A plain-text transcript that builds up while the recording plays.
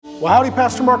Well, howdy,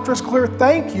 Pastor Mark Driscoll here.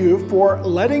 Thank you for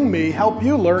letting me help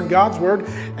you learn God's Word.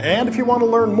 And if you want to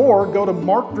learn more, go to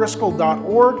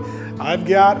markdriscoll.org. I've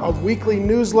got a weekly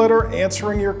newsletter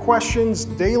answering your questions,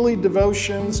 daily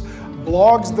devotions,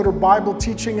 blogs that are Bible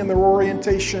teaching and their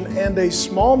orientation, and a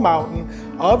small mountain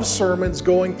of sermons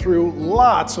going through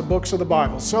lots of books of the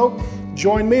Bible. So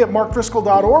join me at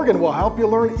markdriscoll.org and we'll help you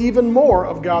learn even more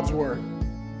of God's Word.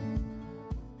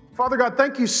 Father God,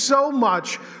 thank you so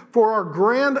much for our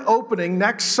grand opening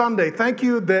next Sunday. Thank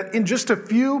you that in just a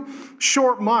few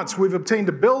short months, we've obtained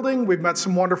a building, we've met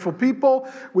some wonderful people,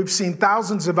 we've seen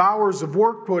thousands of hours of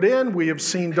work put in, we have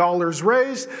seen dollars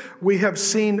raised, we have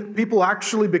seen people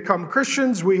actually become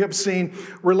Christians, we have seen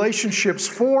relationships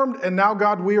formed, and now,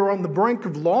 God, we are on the brink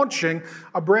of launching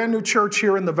a brand new church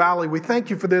here in the Valley. We thank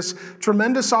you for this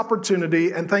tremendous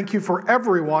opportunity, and thank you for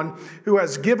everyone who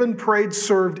has given, prayed,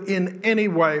 served in any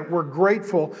way. We're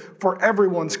grateful for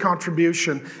everyone's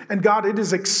contribution. And God, it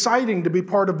is exciting to be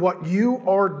part of what you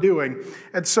are doing.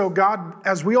 And so, God,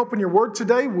 as we open your word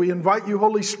today, we invite you,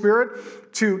 Holy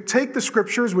Spirit, to take the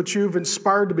scriptures which you've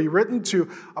inspired to be written, to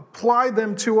apply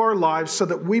them to our lives so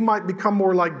that we might become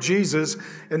more like Jesus,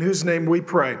 in whose name we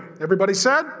pray. Everybody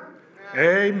said?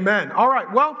 Amen. All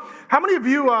right. Well, how many of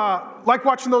you like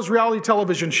watching those reality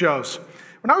television shows?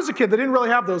 When I was a kid, they didn't really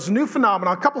have those. New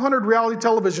phenomenon, a couple hundred reality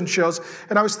television shows.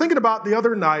 And I was thinking about the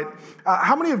other night,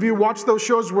 how many of you watch those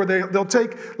shows where they'll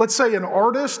take, let's say, an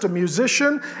artist, a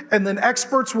musician, and then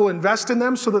experts will invest in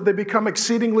them so that they become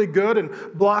exceedingly good and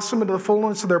blossom into the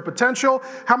fullness of their potential?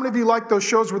 How many of you like those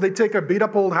shows where they take a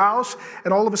beat-up old house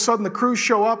and all of a sudden the crews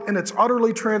show up and it's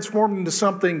utterly transformed into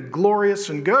something glorious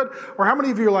and good? Or how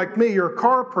many of you are like me, you're a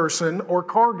car person or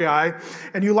car guy,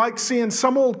 and you like seeing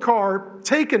some old car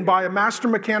taken by a master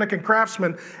mechanic and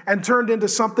craftsman and turned into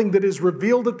something that is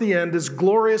revealed at the end as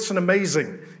glorious and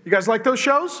amazing? You guys like those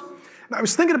shows? And I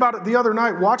was thinking about it the other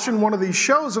night, watching one of these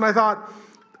shows, and I thought,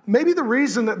 maybe the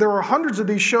reason that there are hundreds of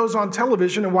these shows on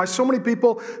television and why so many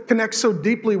people connect so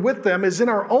deeply with them is in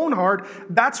our own heart,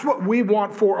 that's what we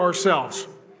want for ourselves.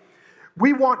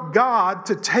 We want God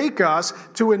to take us,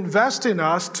 to invest in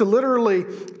us, to literally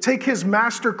take his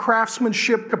master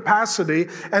craftsmanship capacity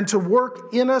and to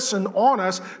work in us and on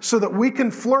us so that we can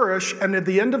flourish. And at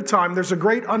the end of time, there's a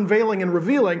great unveiling and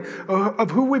revealing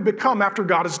of who we become after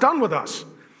God is done with us.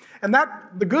 And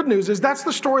the good news is that's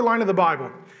the storyline of the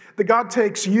Bible. That God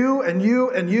takes you and you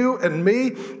and you and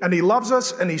me, and he loves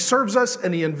us, and he serves us,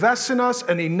 and he invests in us,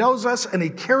 and he knows us, and he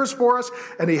cares for us,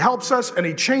 and he helps us, and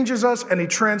he changes us, and he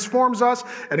transforms us,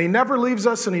 and he never leaves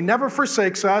us, and he never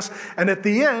forsakes us. And at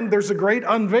the end, there's a great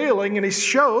unveiling, and he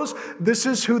shows this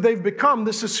is who they've become,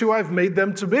 this is who I've made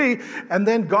them to be. And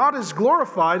then God is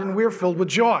glorified, and we are filled with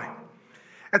joy.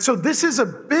 And so this is a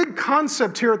big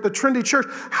concept here at the Trinity Church.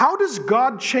 How does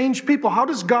God change people? How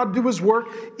does God do his work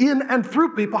in and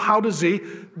through people? How does he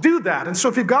do that? And so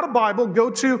if you've got a Bible, go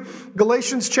to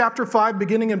Galatians chapter 5,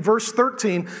 beginning in verse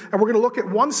 13. And we're going to look at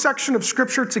one section of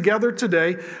Scripture together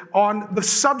today on the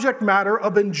subject matter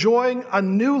of enjoying a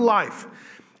new life.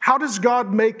 How does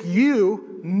God make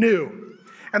you new?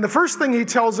 And the first thing he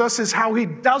tells us is how he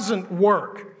doesn't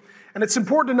work. And it's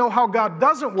important to know how God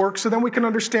doesn't work so then we can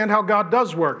understand how God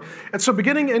does work. And so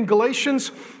beginning in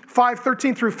Galatians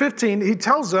 5:13 through 15, he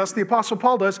tells us, the Apostle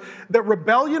Paul does, that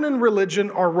rebellion and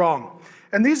religion are wrong.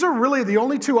 And these are really the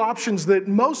only two options that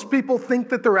most people think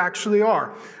that there actually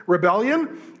are.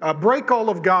 Rebellion, break all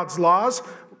of God's laws.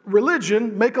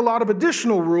 Religion, make a lot of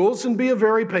additional rules and be a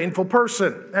very painful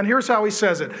person. And here's how he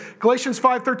says it. Galatians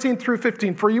 5:13 through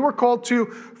 15. For you are called to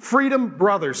freedom,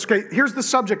 brothers. Okay, here's the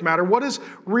subject matter. What is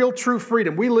real, true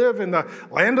freedom? We live in the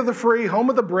land of the free, home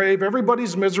of the brave.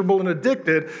 Everybody's miserable and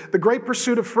addicted. The great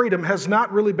pursuit of freedom has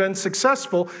not really been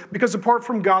successful because apart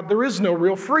from God, there is no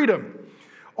real freedom.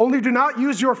 Only do not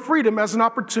use your freedom as an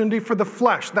opportunity for the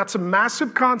flesh. That's a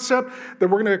massive concept that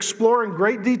we're going to explore in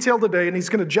great detail today, and he's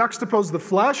going to juxtapose the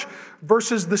flesh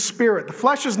versus the spirit. The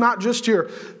flesh is not just your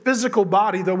physical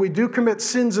body, though we do commit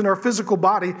sins in our physical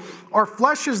body. Our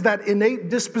flesh is that innate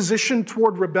disposition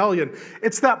toward rebellion.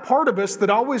 It's that part of us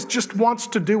that always just wants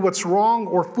to do what's wrong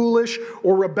or foolish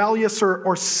or rebellious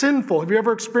or sinful. Have you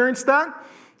ever experienced that?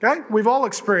 Okay, we've all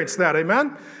experienced that,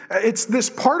 amen? It's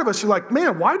this part of us, you're like,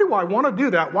 man, why do I want to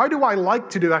do that? Why do I like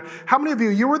to do that? How many of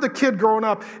you were the kid growing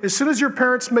up, as soon as your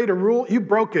parents made a rule, you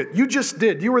broke it. You just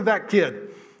did. You were that kid.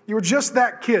 You were just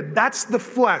that kid. That's the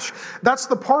flesh. That's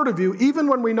the part of you. Even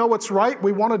when we know what's right,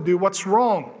 we want to do what's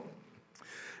wrong.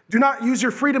 Do not use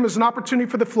your freedom as an opportunity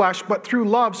for the flesh, but through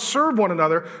love serve one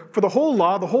another. For the whole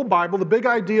law, the whole Bible, the big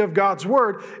idea of God's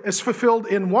word is fulfilled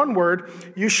in one word: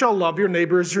 you shall love your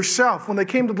neighbor as yourself. When they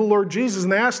came to the Lord Jesus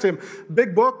and they asked him,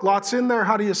 big book, lots in there,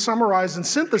 how do you summarize and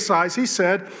synthesize? He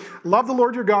said, love the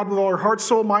Lord your God with all your heart,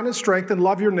 soul, mind, and strength, and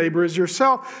love your neighbor as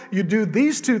yourself. You do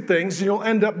these two things, and you'll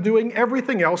end up doing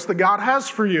everything else that God has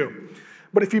for you.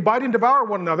 But if you bite and devour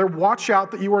one another, watch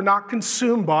out that you are not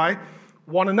consumed by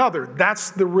one another.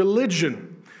 That's the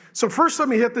religion. So first, let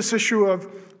me hit this issue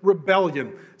of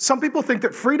rebellion. Some people think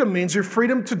that freedom means your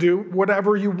freedom to do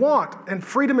whatever you want. And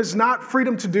freedom is not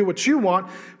freedom to do what you want.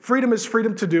 Freedom is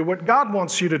freedom to do what God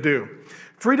wants you to do.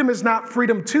 Freedom is not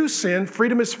freedom to sin.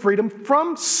 Freedom is freedom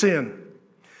from sin.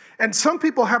 And some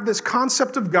people have this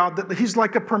concept of God that he's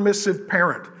like a permissive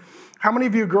parent. How many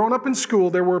of you growing up in school,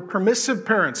 there were permissive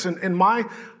parents? In my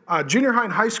junior high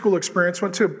and high school experience,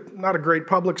 went to not a great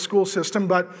public school system,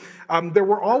 but there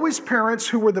were always parents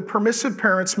who were the permissive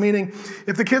parents, meaning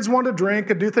if the kids wanted to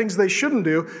drink and do things they shouldn't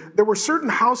do, there were certain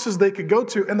houses they could go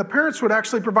to, and the parents would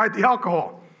actually provide the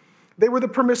alcohol. They were the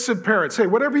permissive parents. Hey,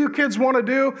 whatever you kids want to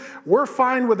do, we're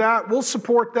fine with that. We'll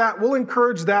support that. We'll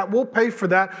encourage that. We'll pay for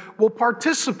that. We'll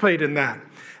participate in that.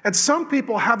 And some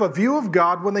people have a view of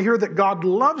God when they hear that God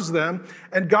loves them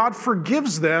and God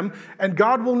forgives them and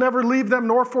God will never leave them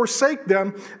nor forsake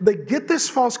them. They get this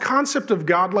false concept of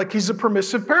God like he's a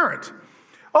permissive parent.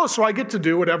 Oh, so I get to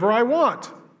do whatever I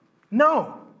want.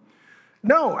 No,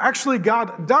 actually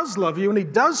God does love you and he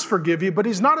does forgive you, but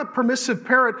he's not a permissive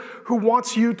parent who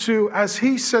wants you to, as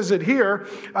he says it here,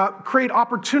 create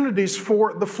opportunities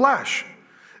for the flesh.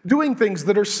 Doing things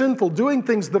that are sinful, doing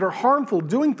things that are harmful,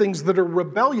 doing things that are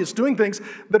rebellious, doing things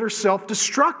that are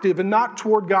self-destructive and not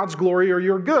toward God's glory or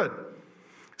your good.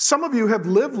 Some of you have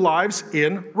lived lives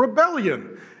in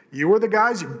rebellion. You were the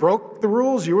guys, you broke the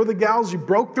rules. You were the gals, you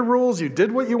broke the rules. You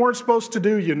did what you weren't supposed to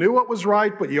do. You knew what was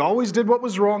right, but you always did what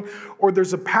was wrong. Or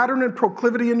there's a pattern and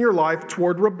proclivity in your life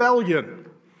toward rebellion.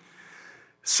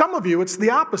 Some of you, it's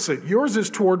the opposite. Yours is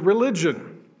toward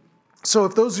religion. So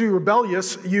if those of you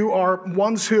rebellious, you are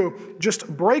ones who just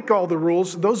break all the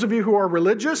rules. Those of you who are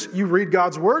religious, you read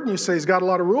God's word and you say he's got a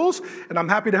lot of rules and I'm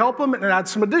happy to help him and add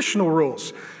some additional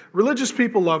rules. Religious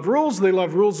people love rules. They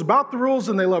love rules about the rules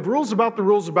and they love rules about the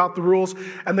rules about the rules.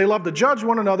 And they love to judge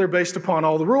one another based upon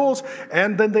all the rules.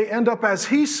 And then they end up, as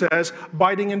he says,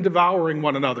 biting and devouring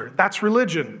one another. That's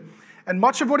religion. And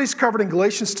much of what he's covered in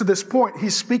Galatians to this point,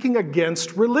 he's speaking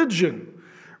against religion.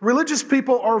 Religious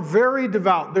people are very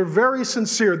devout. They're very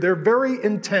sincere. They're very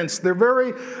intense. They're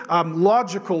very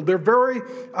logical. They're very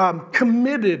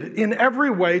committed in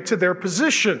every way to their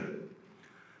position.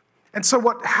 And so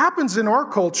what happens in our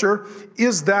culture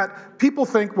is that people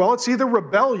think, well, it's either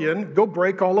rebellion, go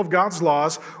break all of God's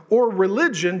laws, or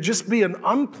religion, just be an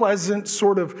unpleasant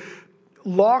sort of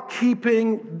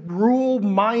law-keeping,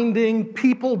 rule-minding,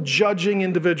 people-judging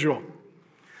individual.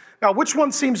 Now, which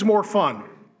one seems more fun?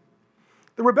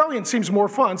 The rebellion seems more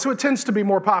fun, so it tends to be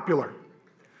more popular.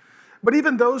 But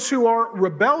even those who are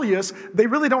rebellious, they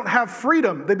really don't have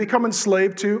freedom. They become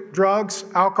enslaved to drugs,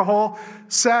 alcohol,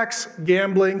 sex,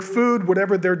 gambling, food,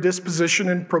 whatever their disposition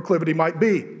and proclivity might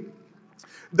be.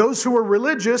 Those who are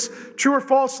religious, true or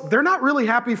false, they're not really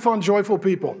happy, fun, joyful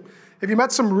people. Have you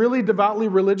met some really devoutly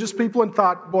religious people and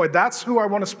thought, boy, that's who I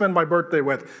want to spend my birthday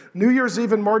with? New Year's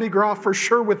Eve and Mardi Gras for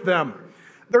sure with them.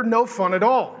 They're no fun at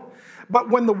all. But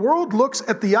when the world looks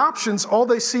at the options, all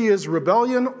they see is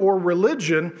rebellion or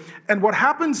religion. And what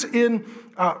happens in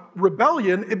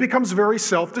rebellion, it becomes very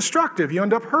self-destructive. You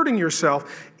end up hurting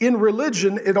yourself. In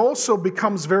religion, it also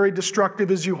becomes very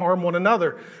destructive as you harm one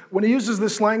another. When he uses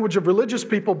this language of religious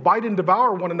people bite and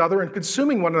devour one another and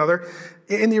consuming one another,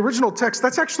 in the original text,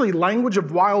 that's actually language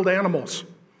of wild animals.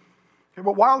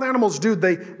 What wild animals do,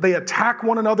 they attack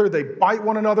one another, they bite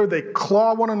one another, they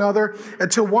claw one another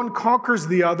until one conquers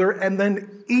the other and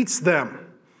then eats them,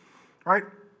 right?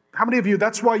 How many of you,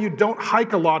 that's why you don't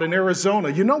hike a lot in Arizona.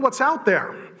 You know what's out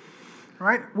there,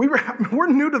 right? We're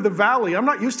new to the valley. I'm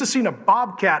not used to seeing a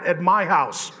bobcat at my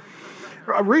house.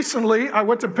 Recently, I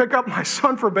went to pick up my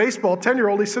son for baseball,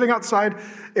 10-year-old. He's sitting outside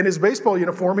in his baseball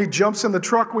uniform. He jumps in the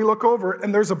truck. We look over,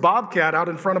 and there's a bobcat out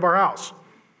in front of our house.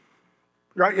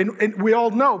 Right? And we all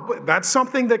know, but that's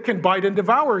something that can bite and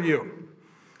devour you.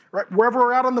 Right? Wherever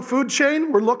we're out on the food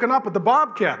chain, we're looking up at the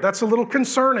bobcat. That's a little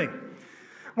concerning.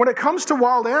 When it comes to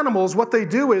wild animals, what they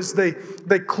do is they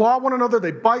claw one another,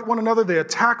 they bite one another, they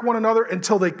attack one another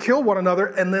until they kill one another,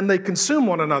 and then they consume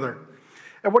one another.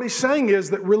 And what he's saying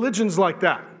is that religion's like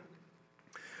that.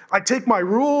 I take my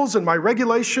rules and my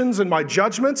regulations and my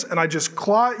judgments and I just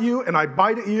claw at you and I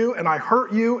bite at you and I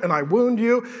hurt you and I wound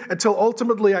you until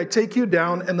ultimately I take you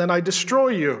down and then I destroy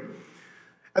you.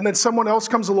 And then someone else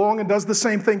comes along and does the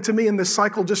same thing to me, and this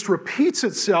cycle just repeats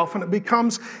itself, and it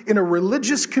becomes, in a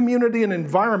religious community and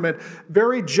environment,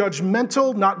 very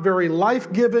judgmental, not very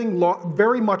life-giving,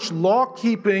 very much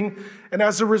law-keeping, and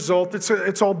as a result,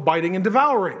 it's all biting and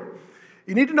devouring.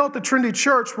 You need to know at the Trinity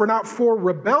Church, we're not for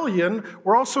rebellion,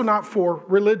 we're also not for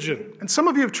religion. And some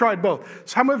of you have tried both.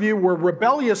 Some of you were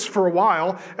rebellious for a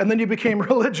while, and then you became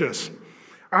religious.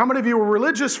 How many of you were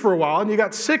religious for a while and you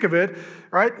got sick of it,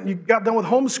 right? You got done with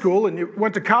homeschool and you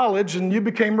went to college and you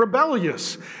became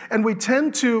rebellious. And we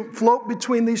tend to float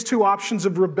between these two options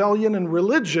of rebellion and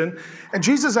religion. And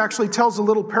Jesus actually tells a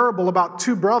little parable about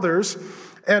two brothers.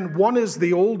 And one is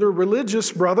the older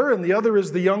religious brother and the other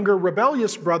is the younger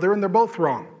rebellious brother, and they're both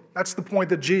wrong. That's the point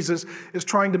that Jesus is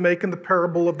trying to make in the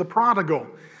parable of the prodigal.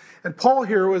 And Paul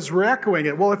here was re-echoing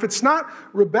it. Well, if it's not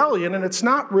rebellion and it's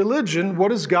not religion, what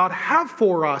does God have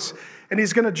for us? And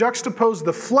he's going to juxtapose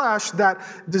the flesh, that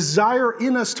desire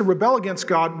in us to rebel against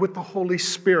God, with the Holy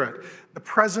Spirit. The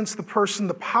presence, the person,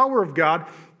 the power of God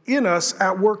in us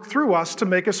at work through us to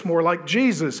make us more like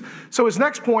Jesus. So his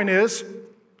next point is,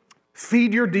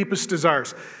 feed your deepest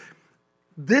desires.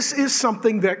 This is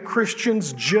something that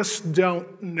Christians just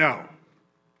don't know.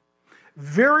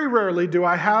 Very rarely do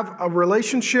I have a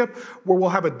relationship where we'll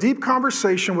have a deep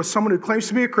conversation with someone who claims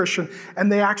to be a Christian and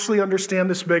they actually understand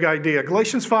this big idea.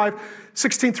 Galatians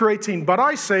 5:16-18. But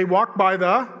I say, walk by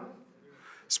the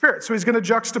Spirit. So he's going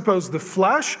to juxtapose the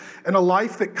flesh and a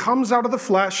life that comes out of the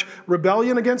flesh,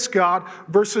 rebellion against God,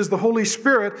 versus the Holy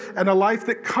Spirit and a life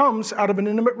that comes out of an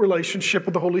intimate relationship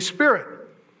with the Holy Spirit.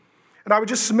 And I would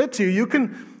just submit to you,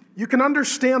 you can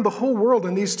understand the whole world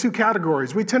in these two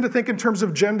categories. We tend to think in terms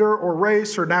of gender or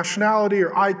race or nationality or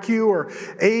IQ or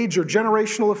age or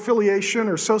generational affiliation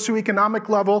or socioeconomic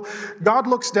level. God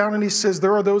looks down and he says,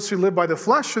 there are those who live by the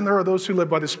flesh and there are those who live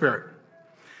by the Spirit.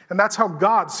 And that's how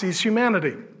God sees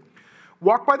humanity.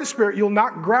 Walk by the Spirit, you'll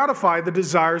not gratify the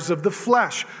desires of the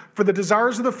flesh. For the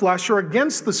desires of the flesh are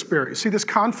against the Spirit. You see this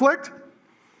conflict?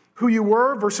 Who you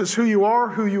were versus who you are,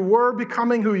 who you were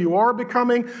becoming, who you are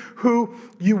becoming, who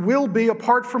you will be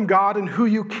apart from God, and who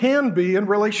you can be in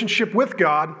relationship with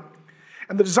God.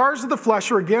 And the desires of the flesh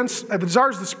are against, the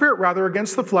desires of the Spirit rather,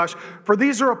 against the flesh, for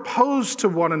these are opposed to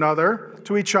one another,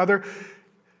 to each other.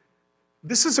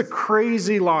 This is a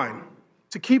crazy line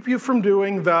to keep you from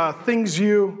doing the things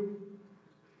you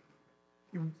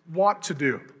want to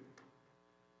do.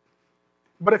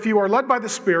 But if you are led by the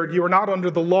Spirit, you are not under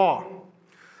the law.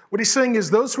 What he's saying is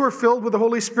those who are filled with the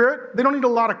Holy Spirit, they don't need a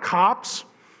lot of cops.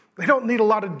 They don't need a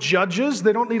lot of judges.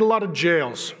 They don't need a lot of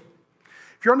jails.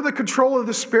 If you're under the control of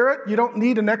the Spirit, you don't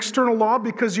need an external law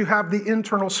because you have the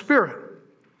internal Spirit.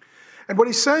 And what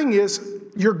he's saying is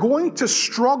you're going to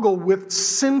struggle with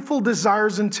sinful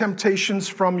desires and temptations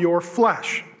from your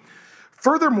flesh.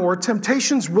 Furthermore,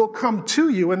 temptations will come to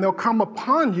you and they'll come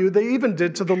upon you. They even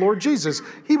did to the Lord Jesus.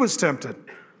 He was tempted.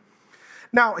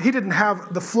 Now, he didn't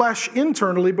have the flesh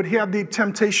internally, but he had the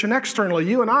temptation externally.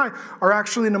 You and I are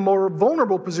actually in a more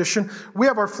vulnerable position. We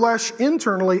have our flesh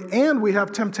internally and we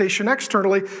have temptation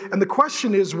externally. And the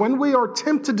question is, when we are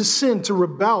tempted to sin, to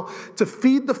rebel, to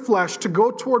feed the flesh, to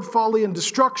go toward folly and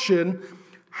destruction,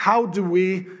 how do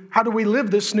we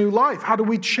live this new life? How do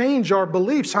we change our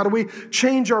beliefs? How do we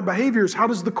change our behaviors? How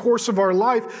does the course of our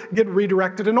life get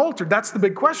redirected and altered? That's the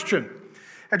big question.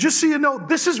 And just so you know,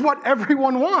 this is what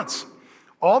everyone wants.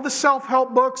 All the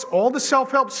self-help books, all the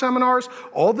self-help seminars,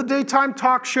 all the daytime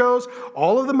talk shows,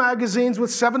 all of the magazines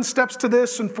with 7 steps to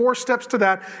this and 4 steps to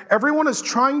that. Everyone is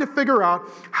trying to figure out,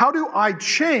 how do I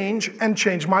change and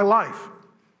change my life?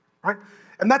 Right?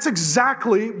 And that's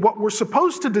exactly what we're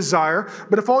supposed to desire.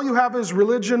 But if all you have is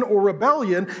religion or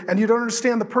rebellion and you don't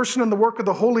understand the person and the work of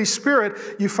the Holy Spirit,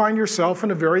 you find yourself in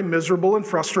a very miserable and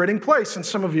frustrating place. And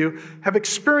some of you have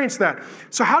experienced that.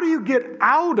 So how do you get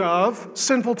out of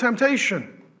sinful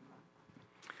temptation?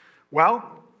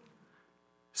 Well,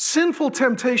 sinful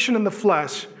temptation in the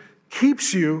flesh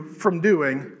keeps you from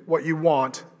doing what you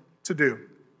want to do.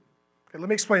 Okay, let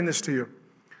me explain this to you.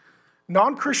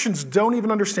 Non-Christians don't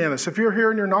even understand this. If you're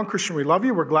here and you're non-Christian, we love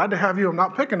you. We're glad to have you. I'm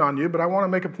not picking on you, but I want to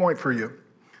make a point for you.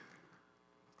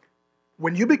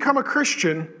 When you become a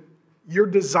Christian, your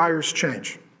desires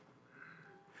change.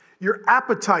 Your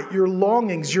appetite, your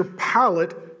longings, your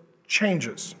palate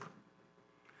changes.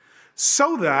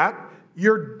 So that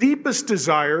your deepest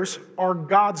desires are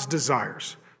God's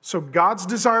desires. So God's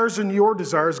desires and your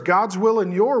desires, God's will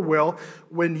and your will,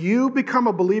 when you become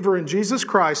a believer in Jesus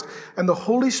Christ and the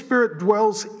Holy Spirit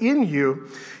dwells in you,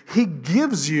 he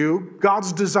gives you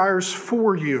God's desires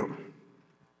for you.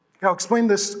 I'll explain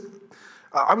this.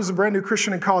 I was a brand new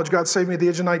Christian in college. God saved me at the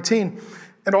age of 19.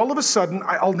 And all of a sudden,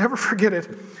 I'll never forget it.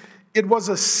 It was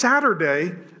a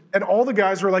Saturday, and all the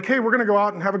guys were like, hey, we're going to go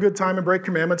out and have a good time and break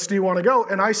commandments. Do you want to go?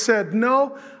 And I said,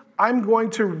 no, I'm going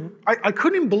to. I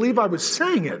couldn't even believe I was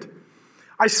saying it.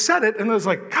 I said it, and I was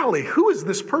like, golly, who is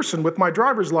this person with my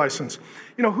driver's license?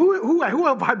 You know, who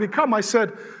have I become? I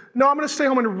said, no, I'm going to stay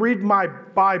home and read my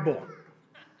Bible.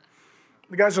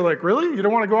 The guys are like, really? You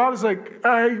don't want to go out? I was like,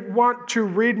 I want to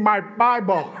read my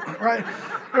Bible, right?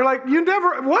 They're like, you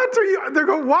never, what are you? They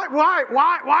go,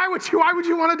 why would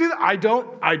you want to do that?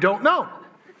 I don't know.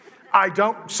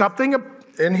 Something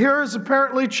in here has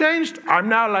apparently changed. I'm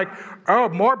now like, oh,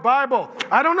 more Bible.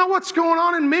 I don't know what's going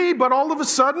on in me, but all of a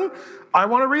sudden, I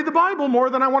want to read the Bible more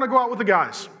than I want to go out with the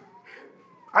guys.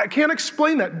 I can't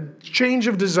explain that change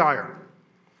of desire.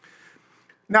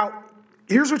 Now,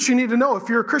 here's what you need to know if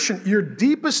you're a Christian. Your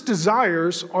deepest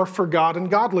desires are for God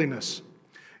and godliness.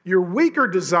 Your weaker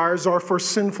desires are for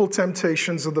sinful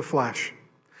temptations of the flesh.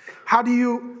 How do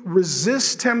you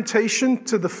resist temptation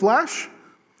to the flesh?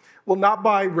 Well, not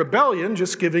by rebellion,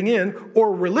 just giving in,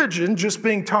 or religion, just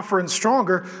being tougher and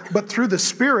stronger, but through the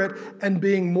Spirit and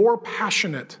being more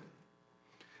passionate.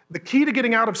 The key to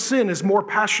getting out of sin is more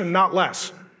passion, not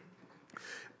less.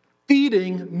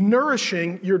 Feeding,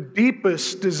 nourishing your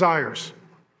deepest desires.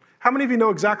 How many of you know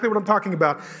exactly what I'm talking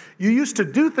about? You used to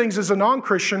do things as a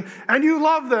non-Christian, and you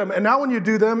love them, and now when you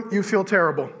do them, you feel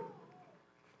terrible.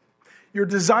 Your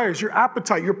desires, your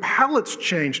appetite, your palate's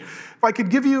changed. If I could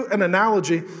give you an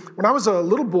analogy, when I was a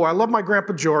little boy, I loved my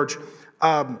Grandpa George.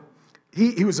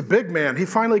 He was a big man. He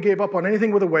finally gave up on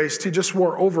anything with a waist. He just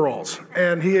wore overalls,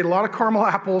 and he ate a lot of caramel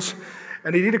apples,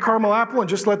 and he'd eat a caramel apple and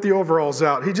just let the overalls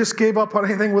out. He just gave up on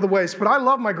anything with a waist. But I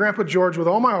love my Grandpa George with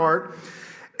all my heart.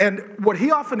 And what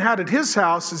he often had at his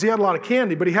house is he had a lot of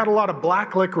candy, but he had a lot of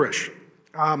black licorice.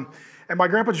 And my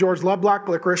Grandpa George loved black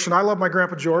licorice, and I love my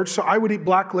Grandpa George, so I would eat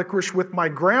black licorice with my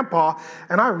grandpa,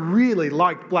 and I really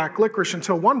liked black licorice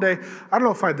until one day, I don't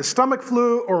know if I had the stomach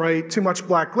flu or I ate too much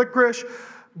black licorice,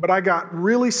 but I got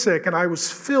really sick, and I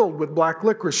was filled with black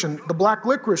licorice, and the black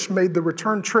licorice made the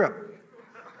return trip.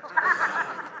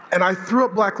 And I threw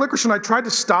up black licorice, and I tried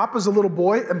to stop as a little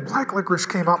boy, and black licorice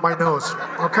came out my nose,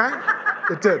 okay?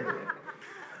 It did.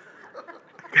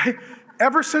 Okay?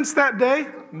 Ever since that day,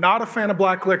 not a fan of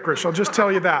black licorice. I'll just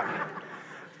tell you that.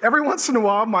 Every once in a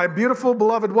while, my beautiful,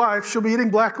 beloved wife, she'll be eating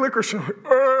black licorice. And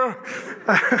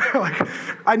like,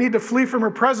 I need to flee from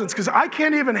her presence because I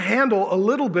can't even handle a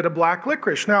little bit of black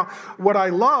licorice. Now, what I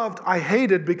loved, I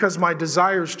hated because my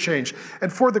desires changed.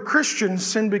 And for the Christian,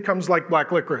 sin becomes like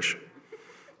black licorice.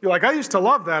 You're like, I used to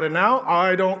love that, and now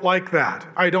I don't like that.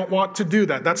 I don't want to do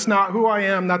that. That's not who I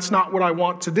am. That's not what I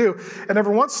want to do. And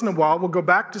every once in a while, we'll go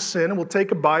back to sin, and we'll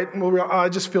take a bite, and I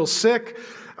just feel sick.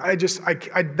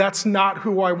 That's not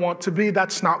who I want to be.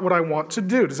 That's not what I want to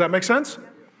do. Does that make sense?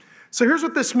 So here's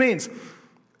what this means.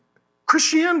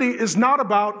 Christianity is not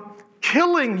about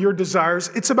killing your desires.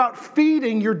 It's about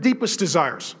feeding your deepest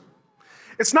desires.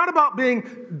 It's not about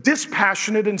being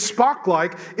dispassionate and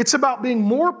Spock-like. It's about being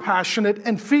more passionate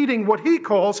and feeding what he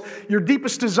calls your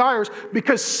deepest desires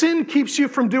because sin keeps you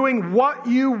from doing what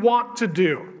you want to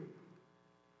do.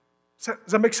 Does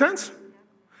that make sense?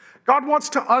 God wants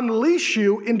to unleash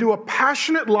you into a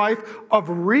passionate life of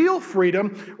real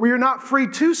freedom where you're not free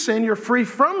to sin, you're free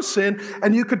from sin,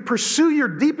 and you could pursue your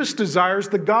deepest desires,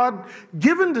 the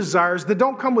God-given desires that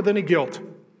don't come with any guilt.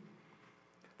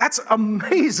 That's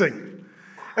amazing.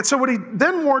 And so what he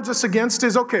then warns us against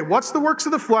is, okay, what's the works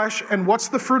of the flesh and what's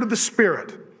the fruit of the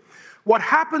Spirit? What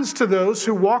happens to those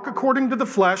who walk according to the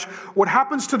flesh? What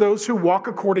happens to those who walk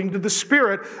according to the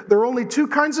Spirit? There are only two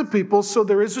kinds of people, so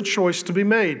there is a choice to be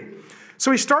made.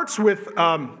 So he starts with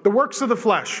the works of the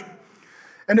flesh.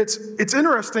 And it's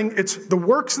interesting, it's the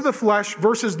works of the flesh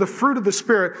versus the fruit of the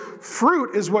Spirit.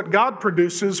 Fruit is what God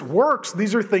produces. Works,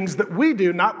 these are things that we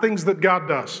do, not things that God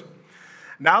does.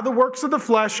 Now the works of the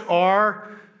flesh are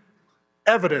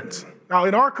evident. Now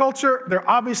in our culture, they're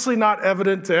obviously not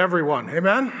evident to everyone.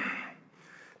 Amen?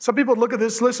 Some people would look at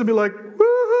this list and be like,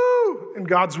 woohoo, and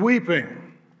God's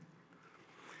weeping.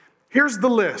 Here's the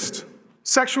list.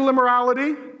 Sexual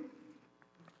immorality.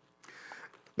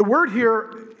 The word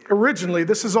here, originally,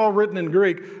 this is all written in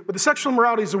Greek, but the sexual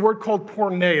immorality is a word called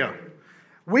porneia.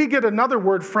 We get another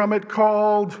word from it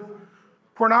called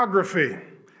pornography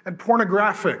and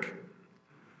pornographic.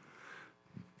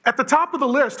 At the top of the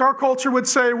list, our culture would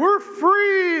say, we're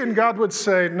free, and God would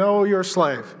say, no, you're a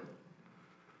slave.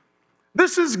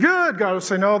 This is good, God would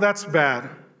say, no, that's bad.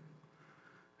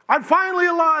 I'm finally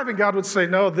alive, and God would say,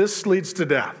 no, this leads to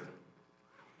death.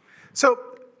 So,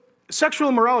 sexual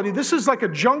immorality, this is like a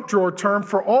junk drawer term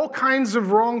for all kinds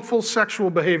of wrongful sexual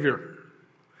behavior.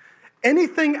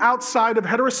 Anything outside of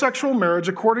heterosexual marriage,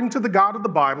 according to the God of the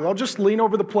Bible, I'll just lean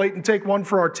over the plate and take one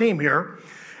for our team here.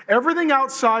 Everything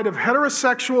outside of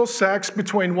heterosexual sex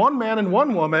between one man and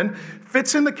one woman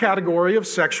fits in the category of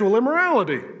sexual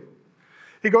immorality.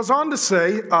 He goes on to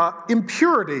say,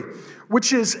 impurity,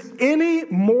 which is any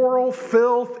moral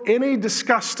filth, any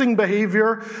disgusting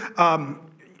behavior.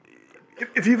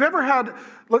 If you've ever had,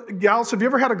 gals, have you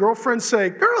ever had a girlfriend say,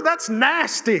 girl, that's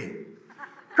nasty?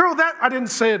 Girl, I didn't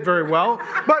say it very well,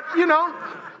 but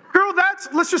girl,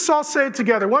 let's just all say it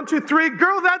together. 1, 2, 3,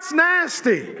 girl, that's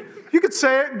nasty. You could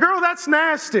say it, girl, that's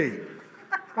nasty.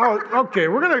 Oh, okay,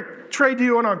 we're going to trade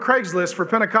you in on Craigslist for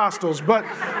Pentecostals, but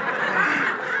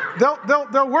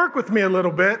they'll work with me a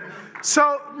little bit.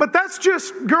 So, but that's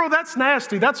just, girl, that's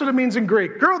nasty. That's what it means in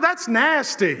Greek. Girl, that's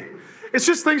nasty. It's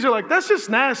just things you're like, that's just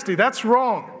nasty. That's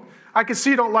wrong. I can see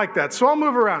you don't like that, so I'll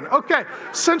move around. Okay,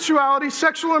 sensuality,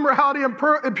 sexual immorality,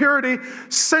 impurity,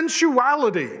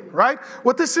 sensuality, right?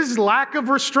 What this is lack of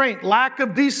restraint, lack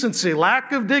of decency,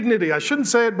 lack of dignity. I shouldn't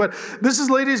say it, but this is,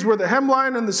 ladies, where the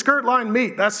hemline and the skirt line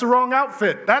meet. That's the wrong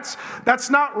outfit. That's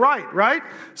not right?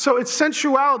 So it's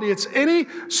sensuality. It's any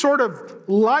sort of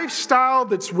lifestyle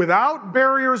that's without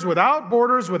barriers, without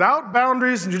borders, without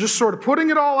boundaries, and you're just sort of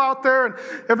putting it all out there, and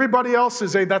everybody else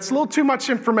is, hey, that's a little too much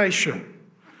information.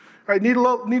 Right, need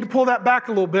to pull that back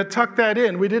a little bit, tuck that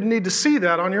in. We didn't need to see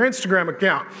that on your Instagram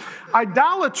account.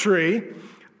 Idolatry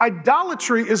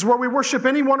is where we worship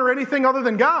anyone or anything other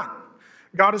than God.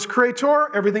 God is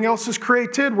creator, everything else is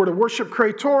created. We're to worship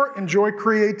creator, enjoy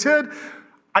created.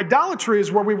 Idolatry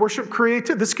is where we worship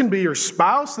created. This can be your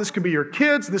spouse, this can be your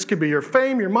kids, this could be your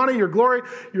fame, your money, your glory,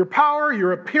 your power,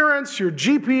 your appearance, your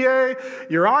GPA,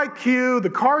 your IQ, the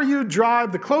car you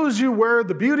drive, the clothes you wear,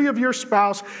 the beauty of your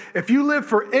spouse. If you live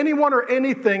for anyone or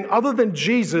anything other than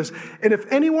Jesus, and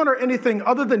if anyone or anything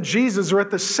other than Jesus are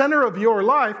at the center of your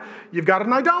life, you've got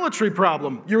an idolatry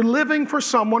problem. You're living for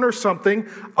someone or something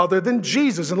other than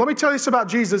Jesus. And let me tell you this about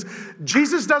Jesus.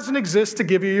 Jesus doesn't exist to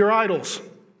give you your idols.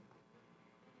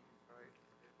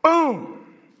 Boom.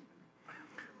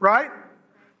 Right?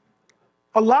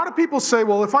 A lot of people say,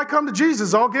 well, if I come to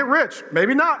Jesus, I'll get rich.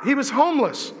 Maybe not. He was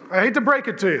homeless. I hate to break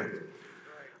it to you.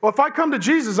 Well, if I come to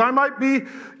Jesus, I might meet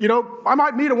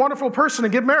a wonderful person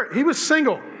and get married. He was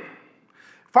single.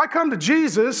 If I come to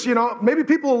Jesus, maybe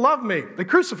people will love me. They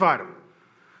crucified him.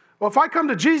 Well, if I come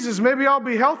to Jesus, maybe I'll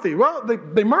be healthy. Well,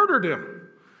 they murdered him.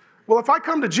 Well, if I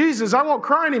come to Jesus, I won't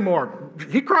cry anymore.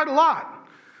 He cried a lot.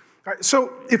 All right,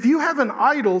 so if you have an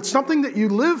idol, something that you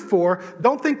live for,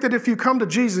 don't think that if you come to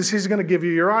Jesus, he's going to give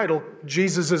you your idol.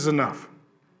 Jesus is enough.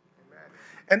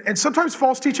 And sometimes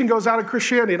false teaching goes out in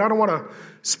Christianity, and I don't want to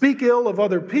speak ill of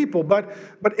other people, but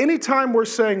anytime we're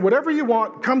saying, whatever you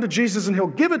want, come to Jesus and he'll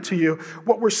give it to you,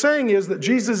 what we're saying is that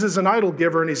Jesus is an idol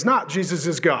giver, and he's not. Jesus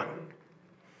is God.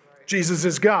 Jesus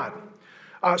is God.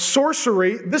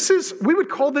 Sorcery, we would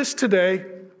call this today,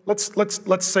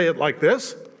 let's say it like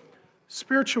this,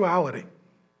 spirituality.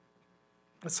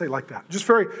 Let's say it like that. Just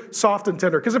very soft and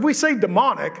tender. Because if we say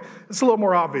demonic, it's a little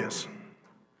more obvious.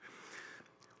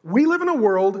 We live in a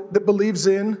world that believes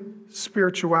in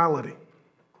spirituality.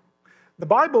 The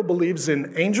Bible believes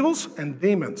in angels and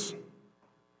demons.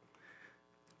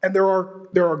 And there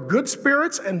are good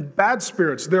spirits and bad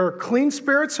spirits. There are clean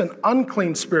spirits and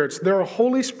unclean spirits. There are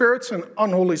holy spirits and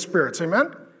unholy spirits.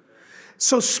 Amen?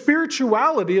 So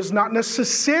spirituality is not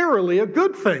necessarily a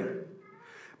good thing.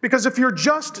 Because if you're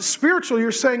just spiritual,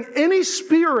 you're saying any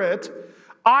spirit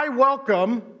I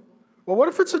welcome. Well, what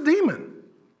if it's a demon?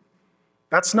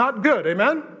 That's not good,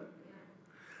 amen?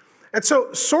 And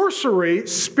so sorcery,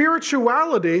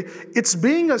 spirituality, it's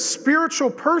being a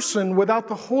spiritual person without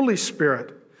the Holy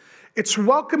Spirit. It's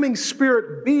welcoming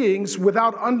spirit beings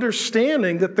without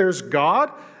understanding that there's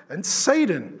God and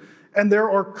Satan, and there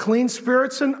are clean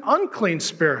spirits and unclean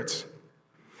spirits.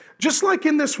 Just like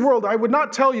in this world, I would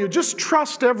not tell you, just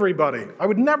trust everybody. I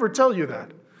would never tell you that.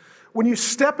 When you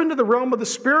step into the realm of the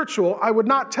spiritual, I would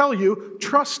not tell you,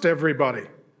 trust everybody.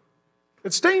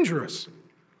 It's dangerous.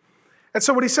 And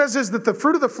so what he says is that the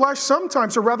fruit of the flesh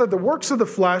sometimes, or rather the works of the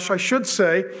flesh, I should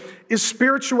say, is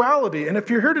spirituality. And if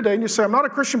you're here today and you say, I'm not a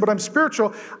Christian, but I'm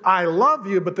spiritual, I love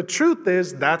you, but the truth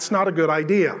is that's not a good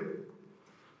idea.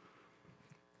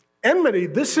 Enmity,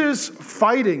 this is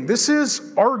fighting. This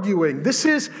is arguing. This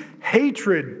is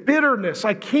hatred, bitterness.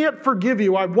 I can't forgive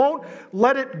you. I won't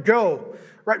let it go.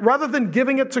 Right? Rather than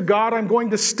giving it to God, I'm going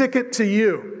to stick it to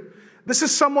you. This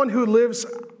is someone who lives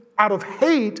out of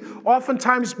hate,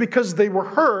 oftentimes because they were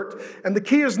hurt. And the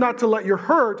key is not to let your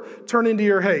hurt turn into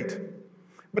your hate,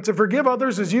 but to forgive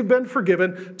others as you've been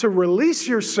forgiven, to release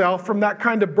yourself from that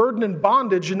kind of burden and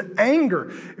bondage and anger.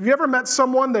 Have you ever met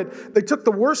someone that they took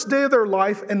the worst day of their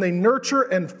life and they nurture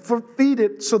and feed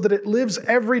it so that it lives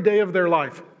every day of their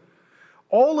life?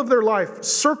 All of their life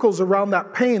circles around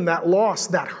that pain, that loss,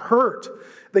 that hurt.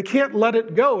 They can't let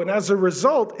it go. And as a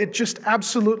result, it just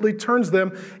absolutely turns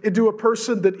them into a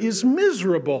person that is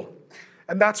miserable.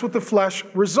 And that's what the flesh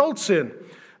results in.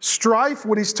 Strife,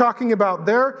 what he's talking about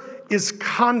there, is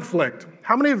conflict.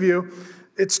 How many of you,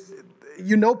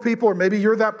 people, or maybe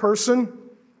you're that person,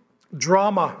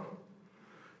 drama.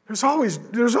 There's always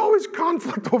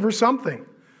conflict over something.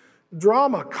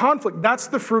 Drama, conflict, that's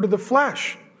the fruit of the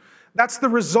flesh. That's the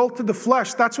result of the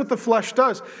flesh. That's what the flesh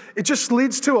does. It just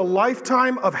leads to a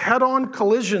lifetime of head-on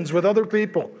collisions with other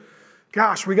people.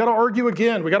 Gosh, we got to argue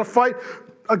again. We got to fight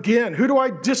again. Who do I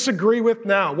disagree with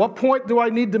now? What point do I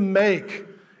need to make?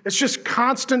 It's just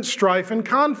constant strife and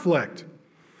conflict.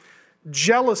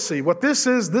 Jealousy. What this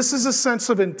is a sense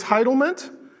of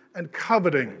entitlement and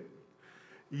coveting.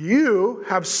 You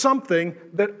have something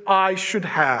that I should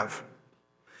have.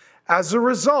 As a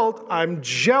result, I'm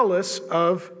jealous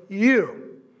of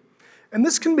you. And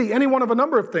this can be any one of a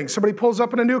number of things. Somebody pulls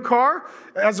up in a new car,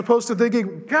 as opposed to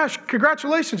thinking, gosh,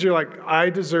 congratulations. You're like, I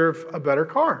deserve a better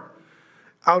car.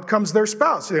 Out comes their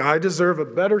spouse. I deserve a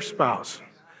better spouse.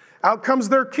 Out comes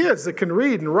their kids that can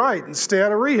read and write and stay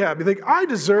out of rehab. You think, I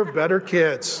deserve better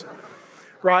kids,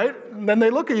 right? And then they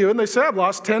look at you and they say, I've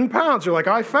lost 10 pounds. You're like,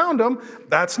 I found them.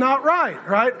 That's not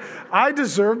right? I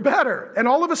deserve better. And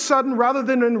all of a sudden, rather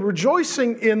than in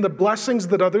rejoicing in the blessings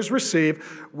that others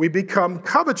receive, we become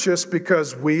covetous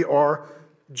because we are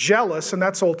jealous, and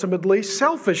that's ultimately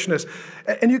selfishness.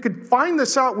 And you could find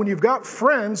this out when you've got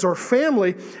friends or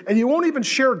family, and you won't even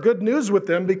share good news with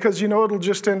them because it'll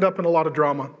just end up in a lot of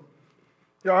drama.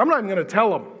 I'm not even going to tell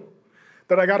them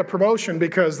that I got a promotion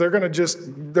because they're going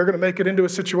to make it into a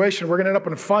situation. We're going to end up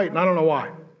in a fight, and I don't know why.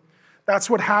 That's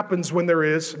what happens when there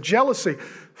is jealousy.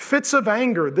 Fits of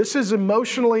anger. This is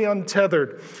emotionally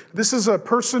untethered. This is a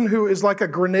person who is like a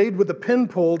grenade with a pin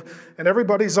pulled, and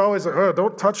everybody's always like, oh,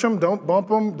 don't touch them, don't bump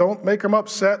them, don't make them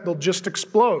upset. They'll just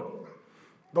explode.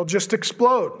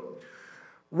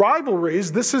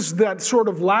 Rivalries, this is that sort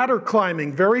of ladder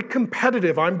climbing, very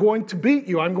competitive. I'm going to beat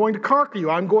you. I'm going to conquer you.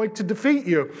 I'm going to defeat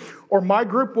you. Or my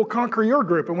group will conquer your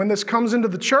group. And when this comes into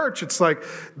the church, it's like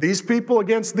these people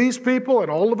against these people,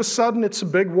 and all of a sudden it's a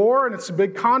big war and it's a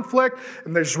big conflict,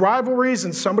 and there's rivalries,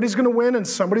 and somebody's going to win and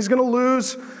somebody's going to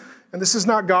lose, and this is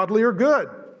not godly or good.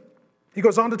 He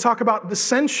goes on to talk about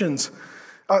dissensions.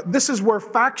 This is where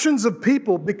factions of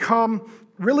people become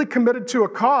really committed to a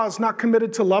cause, not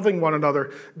committed to loving one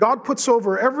another. God puts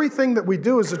over everything that we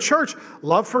do as a church,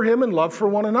 love for Him and love for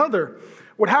one another.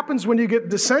 What happens when you get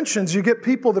dissensions, you get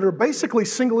people that are basically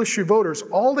single-issue voters.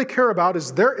 All they care about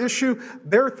is their issue,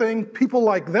 their thing, people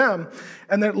like them,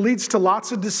 and that leads to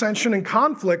lots of dissension and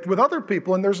conflict with other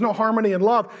people, and there's no harmony and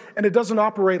love, and it doesn't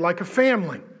operate like a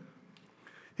family.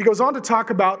 He goes on to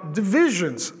talk about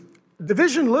divisions.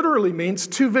 Division literally means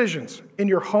two visions. In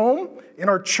your home, in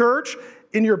our church,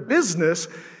 in your business,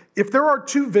 if there are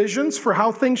two visions for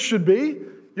how things should be,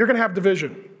 you're going to have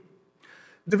division.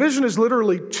 Division is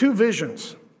literally two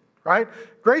visions, right?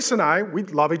 Grace and I, we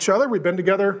love each other. We've been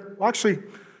together, well, actually,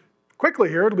 quickly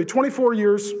here, it'll be 24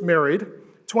 years married,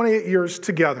 28 years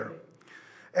together.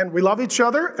 And we love each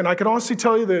other, and I can honestly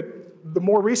tell you that the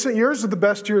more recent years are the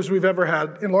best years we've ever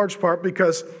had, in large part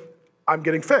because I'm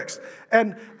getting fixed.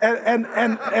 And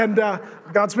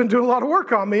God's been doing a lot of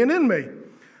work on me and in me.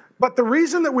 But the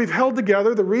reason that we've held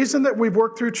together, the reason that we've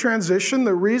worked through transition,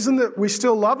 the reason that we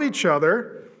still love each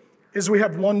other is we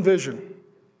have one vision.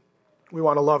 We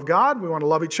want to love God, we want to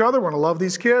love each other, we want to love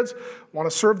these kids, we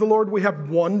want to serve the Lord. We have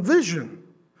one vision.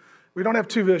 We don't have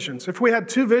two visions. If we had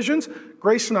two visions,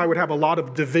 Grace and I would have a lot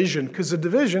of division because the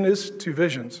division is two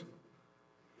visions.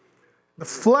 The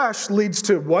flesh leads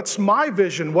to what's my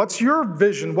vision, what's your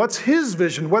vision, what's his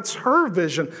vision, what's her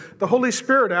vision. The Holy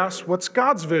Spirit asks, what's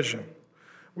God's vision?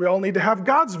 We all need to have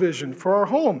God's vision for our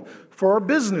home, for our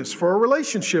business, for our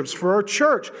relationships, for our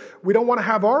church. We don't want to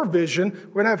have our vision.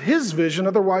 We're going to have His vision,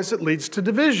 otherwise it leads to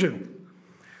division.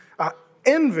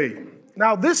 Envy.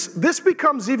 Now, this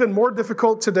becomes even more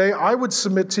difficult today, I would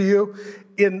submit to you,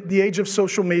 in the age of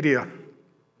social media.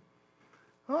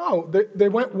 Oh, they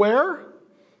went where?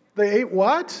 They ate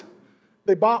what?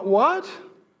 They bought what?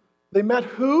 They met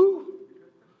who?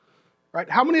 Right?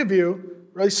 How many of you,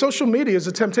 really, social media is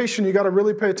a temptation you got to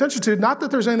really pay attention to. Not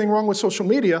that there's anything wrong with social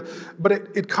media, but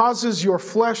it causes your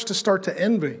flesh to start to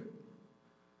envy.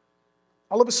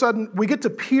 All of a sudden, we get to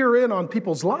peer in on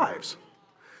people's lives.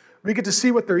 We get to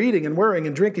see what they're eating and wearing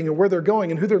and drinking and where they're going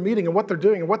and who they're meeting and what they're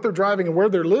doing and what they're driving and where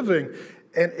they're living.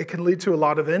 And it can lead to a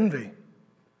lot of envy.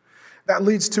 That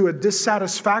leads to a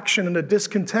dissatisfaction and a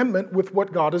discontentment with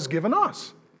what God has given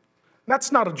us.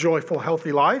 That's not a joyful,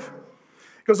 healthy life.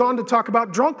 It goes on to talk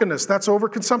about drunkenness. That's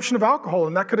overconsumption of alcohol,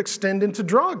 and that could extend into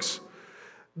drugs.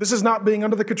 This is not being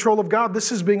under the control of God.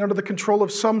 This is being under the control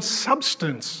of some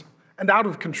substance and out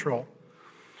of control.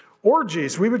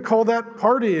 Orgies, we would call that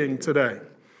partying today.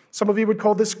 Some of you would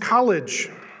call this college,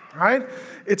 right?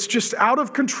 It's just out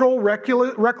of control,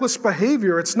 reckless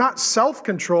behavior. It's not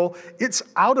self-control, it's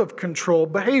out of control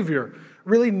behavior.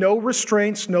 Really no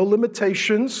restraints, no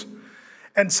limitations.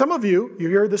 And some of you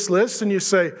hear this list and you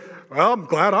say, well, I'm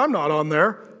glad I'm not on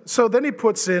there. So then he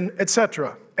puts in,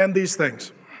 etc., and these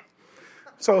things.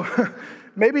 So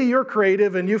maybe you're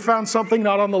creative and you found something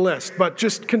not on the list, but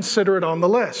just consider it on the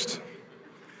list,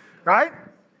 right?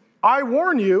 I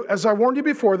warn you, as I warned you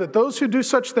before, that those who do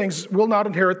such things will not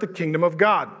inherit the kingdom of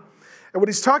God. And what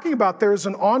he's talking about there is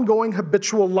an ongoing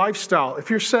habitual lifestyle. If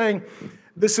you're saying,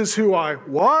 this is who I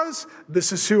was,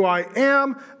 this is who I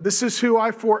am, this is who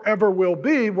I forever will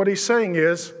be, what he's saying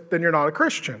is, then you're not a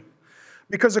Christian.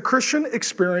 Because a Christian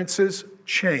experiences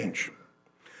change.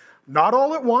 Not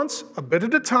all at once, a bit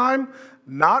at a time,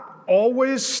 not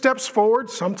always steps forward,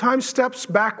 sometimes steps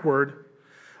backward,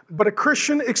 but a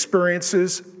Christian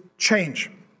experiences change.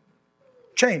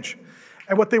 Change.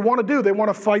 And what they want to do, they want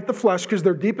to fight the flesh because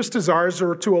their deepest desires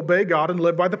are to obey God and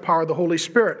live by the power of the Holy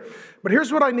Spirit. But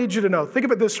here's what I need you to know. Think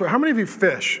of it this way. How many of you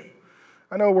fish?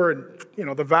 I know we're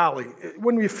in, the valley.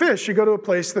 When you fish, you go to a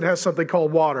place that has something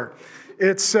called water.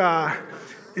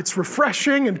 It's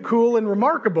refreshing and cool and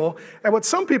remarkable. And what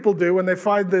some people do when they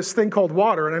find this thing called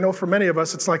water, and I know for many of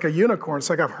us it's like a unicorn. It's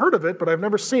like I've heard of it, but I've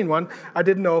never seen one. I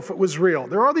didn't know if it was real.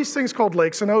 There are these things called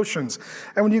lakes and oceans.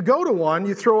 And when you go to one,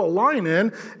 you throw a line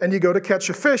in and you go to catch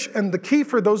a fish. And the key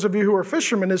for those of you who are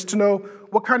fishermen is to know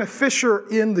what kind of fish are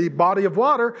in the body of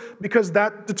water, because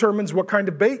that determines what kind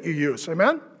of bait you use.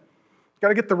 Amen? You got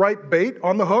to get the right bait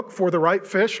on the hook for the right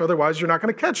fish. Otherwise, you're not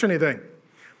going to catch anything.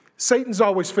 Satan's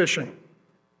always fishing.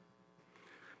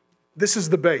 This is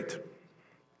the bait.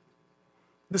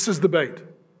 This is the bait.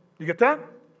 You get that?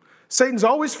 Satan's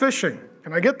always fishing.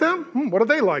 Can I get them? What are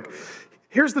they like?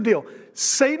 Here's the deal.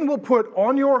 Satan will put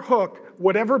on your hook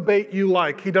whatever bait you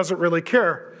like. He doesn't really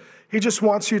care. He just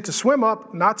wants you to swim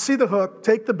up, not see the hook,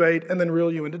 take the bait, and then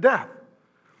reel you into death.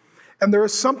 And there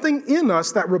is something in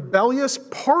us, that rebellious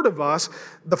part of us,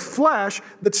 the flesh,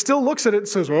 that still looks at it and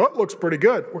says, well, it looks pretty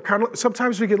good.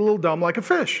 Sometimes we get a little dumb like a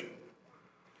fish.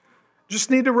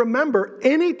 Just need to remember,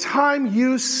 anytime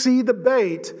you see the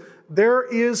bait, there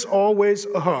is always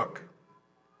a hook.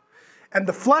 And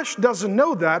the flesh doesn't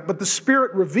know that, but the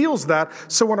Spirit reveals that.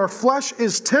 So when our flesh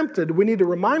is tempted, we need to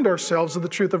remind ourselves of the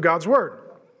truth of God's Word.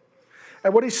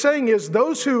 And what he's saying is,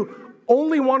 those who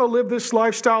only want to live this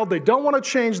lifestyle, they don't want to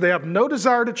change, they have no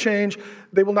desire to change,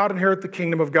 they will not inherit the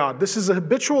kingdom of God. This is a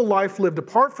habitual life lived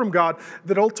apart from God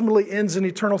that ultimately ends in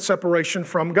eternal separation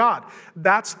from God.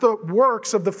 That's the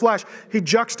works of the flesh. He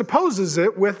juxtaposes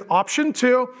it with option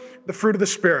 2, the fruit of the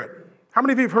Spirit. How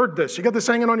many of you have heard this? You got this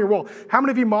hanging on your wall. How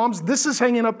many of you moms, this is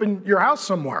hanging up in your house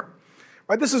somewhere?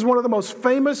 Right? This is one of the most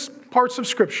famous parts of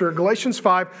Scripture, Galatians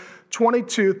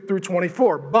 5:22 through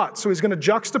 24. So he's going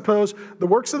to juxtapose the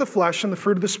works of the flesh and the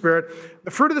fruit of the Spirit.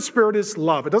 The fruit of the Spirit is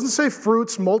love. It doesn't say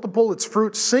fruits multiple, it's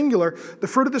fruit singular. The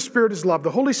fruit of the Spirit is love.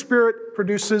 The Holy Spirit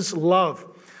produces love.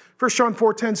 1 John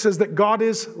 4:10 says that God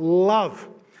is love.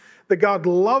 That God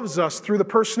loves us through the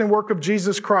person and work of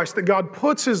Jesus Christ. That God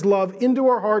puts his love into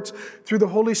our hearts through the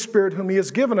Holy Spirit whom he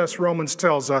has given us, Romans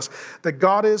tells us. That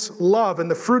God is love, and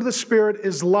the fruit of the Spirit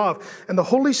is love. And the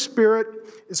Holy Spirit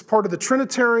is part of the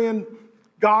Trinitarian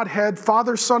Godhead,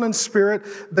 Father, Son, and Spirit.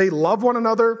 They love one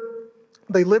another.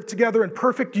 They live together in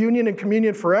perfect union and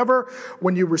communion forever.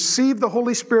 When you receive the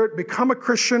Holy Spirit, become a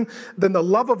Christian, then the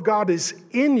love of God is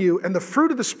in you, and the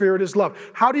fruit of the Spirit is love.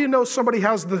 How do you know somebody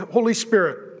has the Holy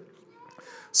Spirit?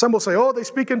 Some will say, oh, they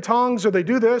speak in tongues, or they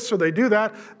do this, or they do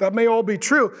that. That may all be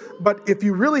true. But if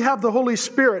you really have the Holy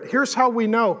Spirit, here's how we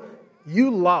know.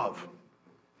 You love.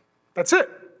 That's it.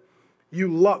 You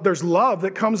love. There's love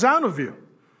that comes out of you.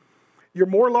 You're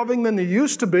more loving than you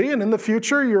used to be, and in the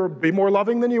future, you'll be more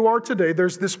loving than you are today.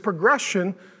 There's this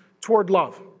progression toward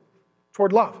love.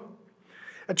 Toward love.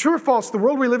 And true or false, the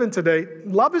world we live in today,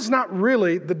 love is not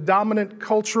really the dominant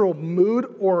cultural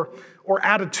mood or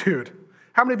attitude.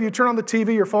 How many of you turn on the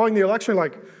TV, you're following the election, you're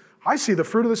like, I see the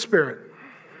fruit of the Spirit.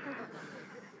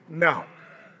 No.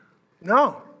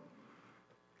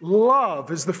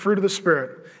 Love is the fruit of the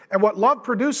Spirit. And what love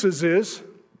produces is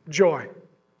joy.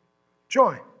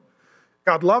 Joy.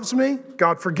 God loves me.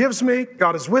 God forgives me.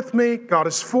 God is with me. God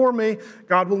is for me.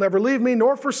 God will never leave me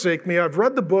nor forsake me. I've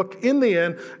read the book. In the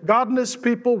end, God and his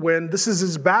people win. This is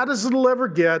as bad as it'll ever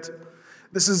get.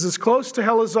 This is as close to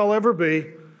hell as I'll ever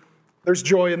be. There's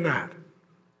joy in that.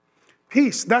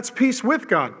 Peace. That's peace with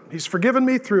God. He's forgiven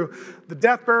me through the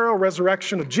death, burial,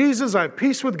 resurrection of Jesus. I have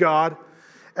peace with God,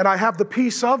 and I have the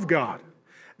peace of God.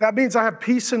 That means I have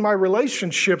peace in my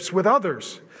relationships with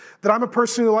others. That I'm a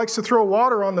person who likes to throw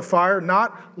water on the fire,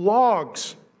 not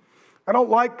logs. I don't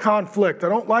like conflict. I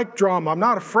don't like drama. I'm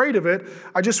not afraid of it.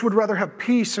 I just would rather have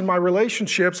peace in my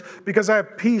relationships because I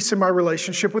have peace in my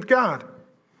relationship with God.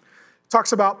 It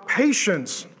talks about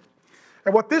patience.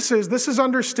 And what this is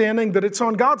understanding that it's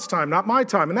on God's time, not my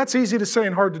time. And that's easy to say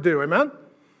and hard to do. Amen?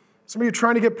 Some of you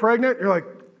trying to get pregnant, you're like,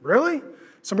 really?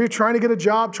 Some of you trying to get a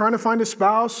job, trying to find a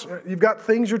spouse. You've got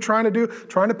things you're trying to do,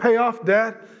 trying to pay off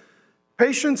debt.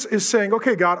 Patience is saying,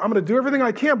 okay, God, I'm going to do everything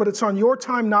I can, but it's on your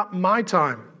time, not my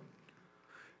time.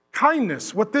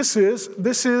 Kindness, what this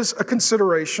is a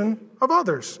consideration of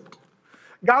others.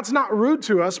 God's not rude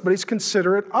to us, but he's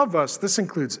considerate of us. This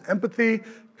includes empathy,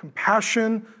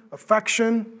 compassion,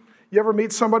 affection. You ever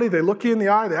meet somebody, they look you in the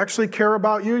eye, they actually care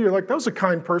about you. You're like, that was a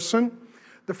kind person.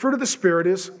 The fruit of the Spirit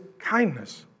is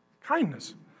kindness.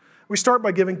 Kindness. We start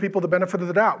by giving people the benefit of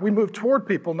the doubt. We move toward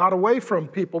people, not away from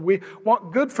people. We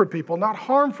want good for people, not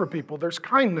harm for people. There's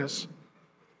kindness.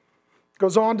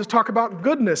 Goes on to talk about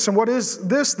goodness. And what is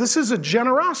this? This is a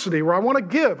generosity where I want to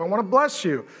give. I want to bless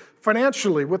you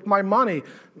financially with my money,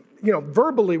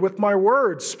 verbally with my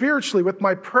words, spiritually with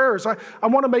my prayers. I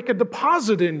want to make a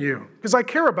deposit in you because I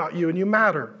care about you and you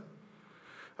matter.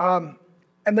 And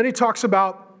then he talks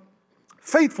about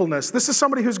faithfulness. This is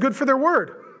somebody who's good for their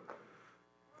word.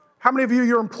 How many of you,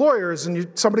 your employers, and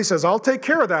somebody says, I'll take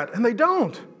care of that, and they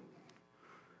don't.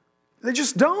 They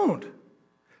just don't.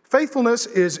 Faithfulness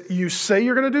is you say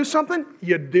you're going to do something,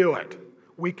 you do it.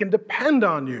 We can depend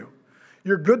on you.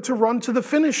 You're good to run to the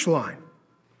finish line.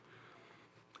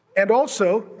 And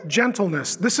also,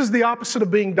 gentleness. This is the opposite of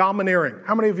being domineering.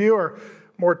 How many of you are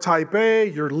more type A?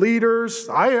 You're leaders.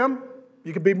 I am.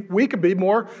 We could be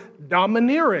more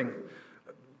domineering.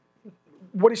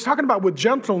 What he's talking about with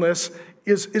gentleness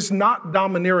is not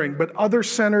domineering, but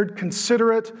other-centered,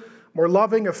 considerate, more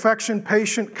loving, affectionate,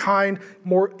 patient, kind,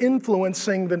 more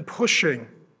influencing than pushing.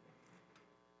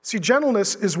 See,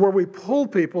 gentleness is where we pull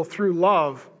people through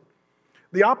love.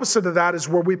 The opposite of that is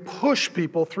where we push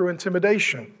people through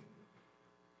intimidation.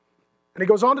 And he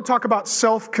goes on to talk about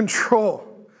self-control.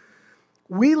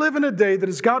 We live in a day that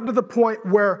has gotten to the point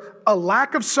where a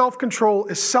lack of self-control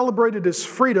is celebrated as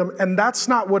freedom, and that's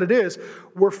not what it is.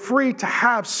 We're free to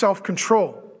have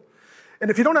self-control.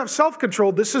 And if you don't have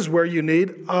self-control, this is where you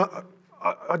need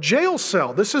a jail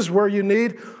cell. This is where you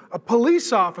need a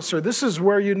police officer. This is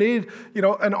where you need,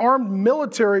 an armed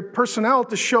military personnel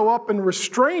to show up and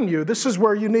restrain you. This is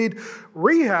where you need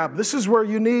rehab. This is where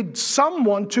you need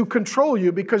someone to control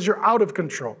you because you're out of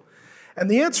control. And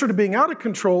the answer to being out of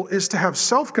control is to have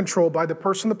self-control by the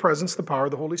person, the presence, the power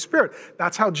of the Holy Spirit.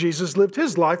 That's how Jesus lived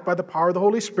his life, by the power of the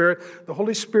Holy Spirit. The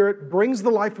Holy Spirit brings the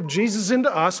life of Jesus into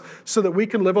us so that we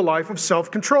can live a life of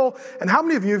self-control. And how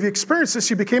many of you have experienced this?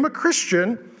 You became a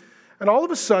Christian, and all of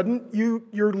a sudden,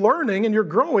 you're learning and you're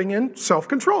growing in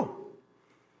self-control.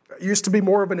 You used to be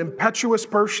more of an impetuous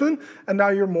person, and now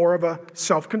you're more of a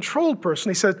self-controlled person.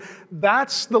 He said,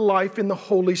 that's the life in the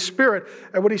Holy Spirit.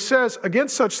 And what he says,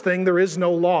 against such thing, there is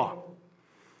no law.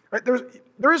 Right?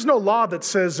 There is no law that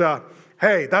says,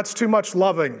 hey, that's too much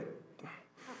loving.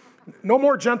 No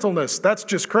more gentleness. That's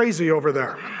just crazy over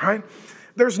there, right?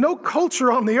 There's no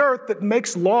culture on the earth that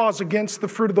makes laws against the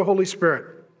fruit of the Holy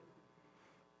Spirit.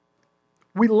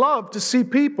 We love to see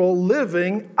people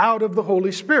living out of the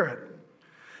Holy Spirit.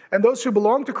 And those who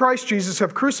belong to Christ Jesus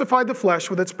have crucified the flesh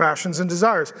with its passions and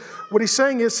desires. What he's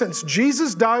saying is, since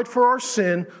Jesus died for our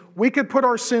sin, we could put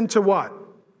our sin to what?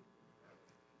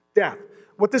 Death.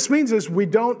 What this means is we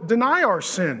don't deny our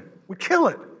sin. We kill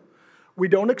it. We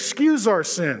don't excuse our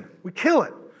sin. We kill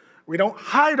it. We don't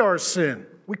hide our sin.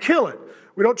 We kill it.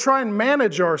 We don't try and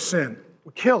manage our sin.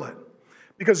 We kill it.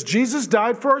 Because Jesus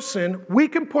died for our sin, we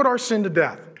can put our sin to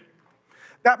death.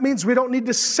 That means we don't need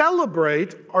to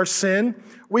celebrate our sin.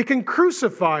 We can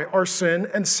crucify our sin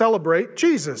and celebrate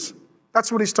Jesus.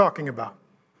 That's what he's talking about.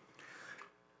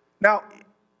 Now,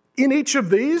 In each of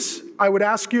these, I would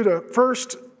ask you to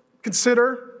first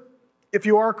consider, if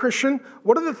you are a Christian,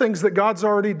 what are the things that God's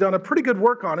already done a pretty good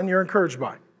work on and you're encouraged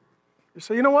by? You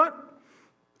say, you know what?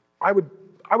 I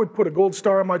would put a gold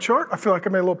star on my chart. I feel like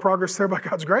I made a little progress there by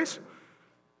God's grace.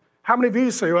 How many of you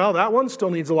say, well, that one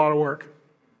still needs a lot of work?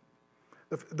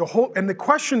 And the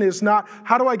question is not,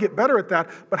 how do I get better at that,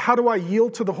 but how do I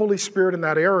yield to the Holy Spirit in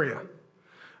that area?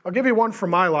 I'll give you one from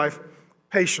my life,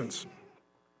 patience.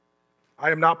 I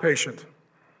am not patient,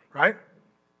 right?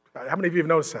 How many of you have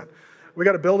noticed that? We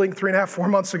got a building 3.5, 4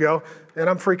 months ago, and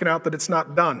I'm freaking out that it's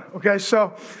not done, okay?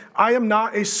 So I am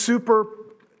not a super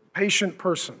patient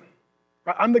person.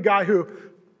 I'm the guy who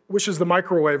wishes the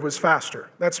microwave was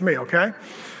faster. That's me, okay?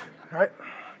 All right?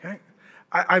 Okay.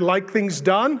 I like things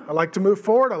done. I like to move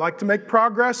forward. I like to make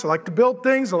progress. I like to build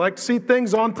things. I like to see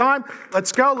things on time.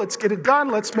 Let's go. Let's get it done.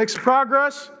 Let's make some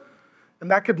progress.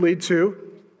 And that could lead to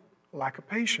a lack of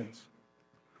patience.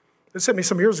 This hit me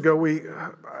some years ago.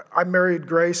 I married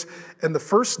Grace, and the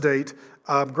first date,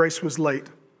 Grace was late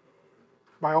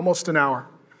by almost an hour.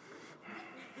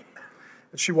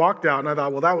 And she walked out, and I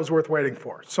thought, well, that was worth waiting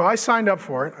for. So I signed up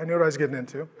for it. I knew what I was getting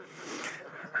into.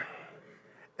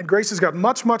 And Grace has got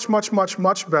much, much, much, much,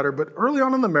 much better. But early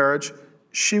on in the marriage,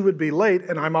 she would be late,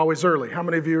 and I'm always early. How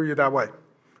many of you are that way?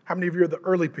 How many of you are the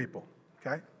early people?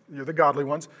 Okay, you're the godly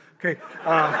ones. Okay,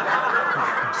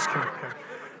 just kidding. Okay.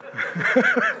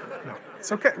 No,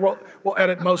 it's okay. We'll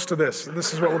edit most of this.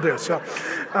 This is what we'll do.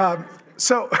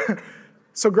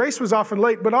 So Grace was often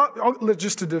late. But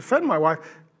just to defend my wife,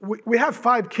 we have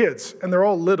 5 kids, and they're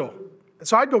all little.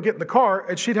 So I'd go get in the car,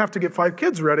 and she'd have to get 5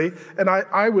 kids ready, and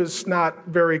I was not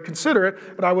very considerate,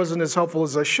 and I wasn't as helpful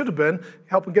as I should have been,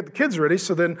 helping get the kids ready.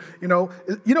 So then, you know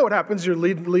what happens? You're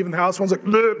leaving the house, one's like,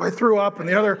 I threw up, and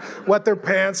the other wet their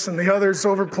pants, and the other's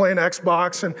over playing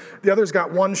Xbox, and the other's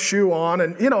got one shoe on,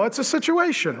 and, it's a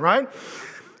situation, right?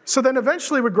 So then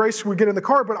eventually with Grace, we'd get in the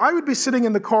car, but I would be sitting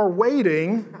in the car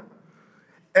waiting,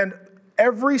 and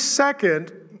every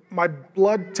second, my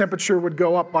blood temperature would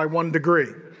go up by 1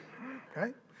 degree.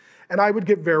 Okay? And I would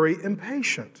get very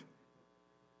impatient.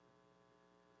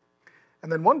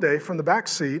 And then one day, from the back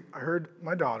seat, I heard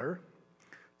my daughter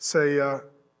say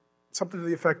something to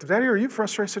the effect of, Daddy, are you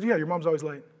frustrated? I said, yeah, your mom's always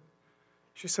late.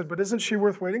 She said, but isn't she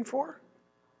worth waiting for?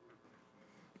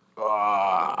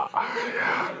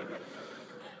 Yeah.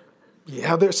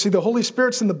 Yeah, see, the Holy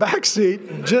Spirit's in the back seat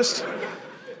and just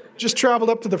traveled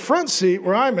up to the front seat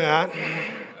where I'm at.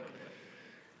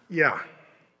 Yeah,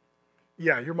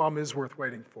 your mom is worth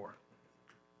waiting for.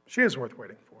 She is worth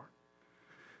waiting for,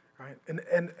 right?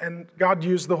 And God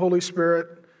used the Holy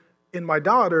Spirit in my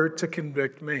daughter to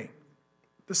convict me.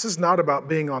 This is not about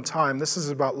being on time. This is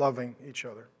about loving each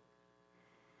other.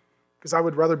 Because I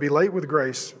would rather be late with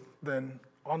Grace than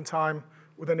on time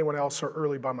with anyone else or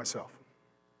early by myself.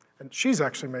 And she's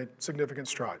actually made significant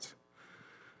strides.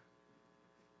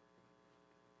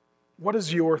 What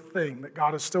is your thing that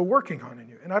God is still working on in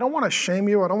you? And I don't want to shame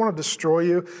you. I don't want to destroy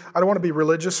you. I don't want to be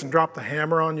religious and drop the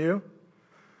hammer on you.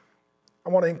 I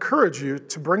want to encourage you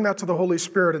to bring that to the Holy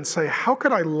Spirit and say, how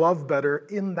could I love better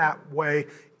in that way,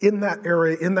 in that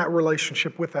area, in that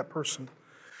relationship with that person?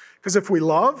 Because if we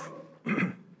love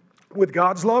with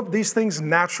God's love, these things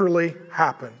naturally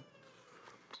happen.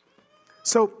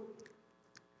 So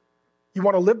you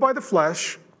want to live by the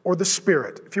flesh or the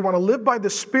Spirit. If you want to live by the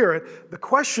Spirit, the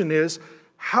question is,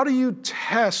 how do you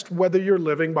test whether you're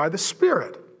living by the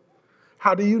Spirit?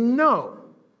 How do you know?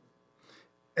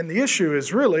 And the issue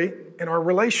is really in our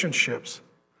relationships.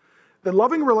 The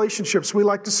loving relationships, we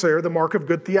like to say, are the mark of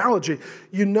good theology.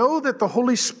 You know that the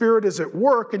Holy Spirit is at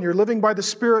work and you're living by the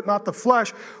Spirit, not the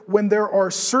flesh, when there are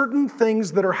certain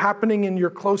things that are happening in your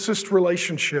closest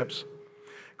relationships.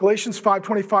 Galatians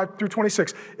 5:25 through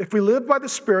 26. If we live by the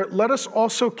Spirit, let us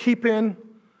also keep in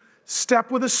step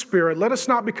with the Spirit. Let us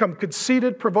not become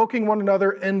conceited, provoking one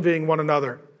another, envying one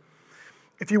another.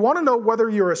 If you want to know whether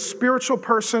you're a spiritual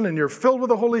person and you're filled with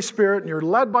the Holy Spirit and you're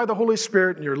led by the Holy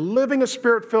Spirit and you're living a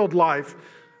Spirit-filled life,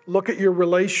 look at your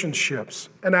relationships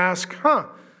and ask,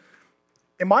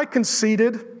 am I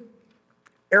conceited,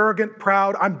 arrogant,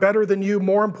 proud, I'm better than you,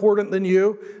 more important than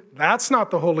you? That's not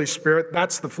the Holy Spirit,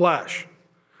 that's the flesh.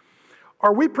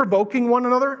 Are we provoking one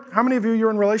another? How many of you are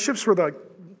in relationships where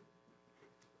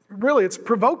really it's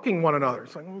provoking one another?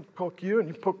 It's like, I poke you and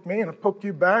you poke me and I poke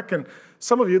you back. And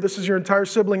some of you, this is your entire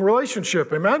sibling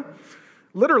relationship, amen?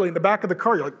 Literally in the back of the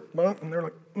car, you're like, and they're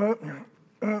like,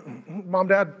 Mom,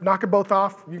 Dad, knock it both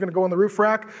off. You're going to go on the roof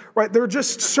rack, right? There are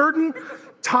just certain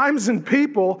times and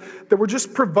people that we're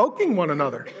just provoking one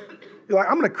another. You're like,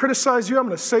 I'm going to criticize you. I'm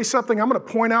going to say something. I'm going to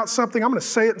point out something. I'm going to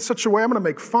say it in such a way. I'm going to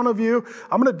make fun of you.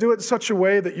 I'm going to do it in such a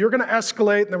way that you're going to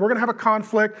escalate and then we're going to have a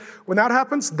conflict. When that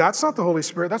happens, that's not the Holy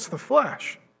Spirit. That's the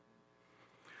flesh.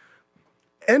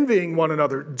 Envying one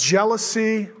another,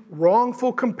 jealousy,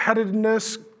 wrongful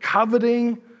competitiveness,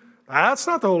 coveting, that's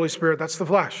not the Holy Spirit. That's the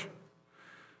flesh.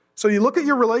 So you look at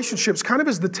your relationships kind of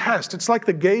as the test. It's like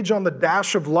the gauge on the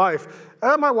dash of life.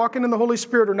 Am I walking in the Holy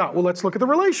Spirit or not? Well, let's look at the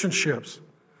relationships.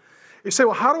 You say,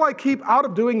 well, how do I keep out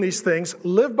of doing these things?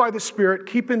 Live by the Spirit,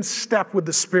 keep in step with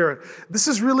the Spirit. This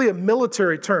is really a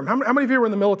military term. How many of you are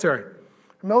in the military?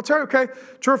 Military, okay.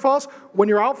 True or false? When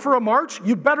you're out for a march,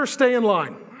 you better stay in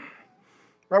line.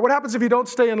 Right? What happens if you don't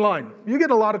stay in line? You get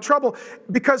in a lot of trouble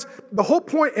because the whole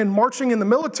point in marching in the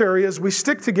military is we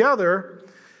stick together.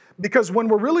 Because when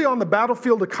we're really on the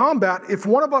battlefield of combat, if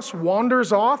one of us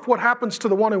wanders off, what happens to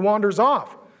the one who wanders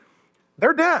off?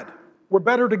 They're dead. We're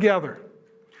better together.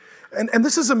 And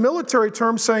this is a military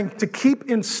term saying to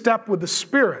keep in step with the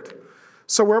Spirit.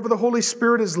 So wherever the Holy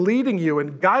Spirit is leading you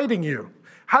and guiding you,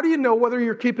 how do you know whether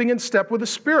you're keeping in step with the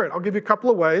Spirit? I'll give you a couple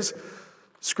of ways.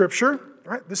 Scripture,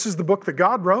 right? This is the book that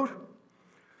God wrote.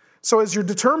 So as you're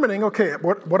determining, okay,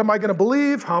 what am I going to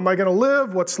believe? How am I going to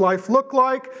live? What's life look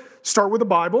like? Start with the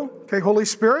Bible. Okay, Holy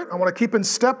Spirit, I want to keep in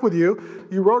step with you.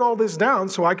 You wrote all this down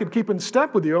so I could keep in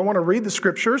step with you. I want to read the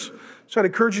Scriptures. So I'd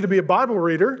encourage you to be a Bible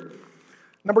reader.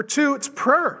 Number 2, it's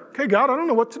prayer. Okay, God, I don't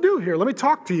know what to do here. Let me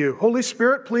talk to you. Holy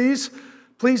Spirit, please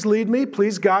lead me.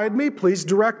 Please guide me. Please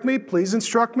direct me. Please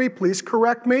instruct me. Please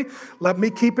correct me. Let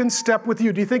me keep in step with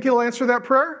you. Do you think He'll answer that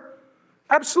prayer?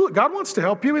 Absolutely. God wants to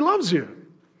help you. He loves you.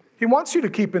 He wants you to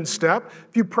keep in step.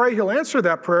 If you pray, He'll answer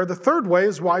that prayer. The third way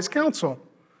is wise counsel.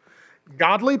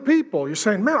 Godly people. You're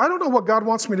saying, man, I don't know what God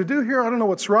wants me to do here. I don't know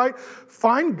what's right.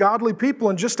 Find godly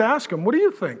people and just ask them, what do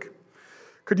you think?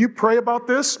 Could you pray about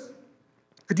this?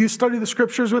 Could you study the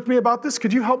Scriptures with me about this?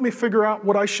 Could you help me figure out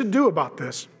what I should do about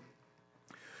this?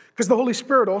 Because the Holy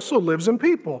Spirit also lives in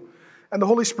people, and the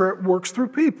Holy Spirit works through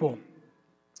people.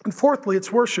 And fourthly,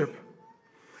 it's worship.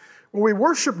 When we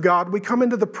worship God, we come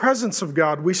into the presence of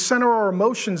God. We center our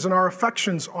emotions and our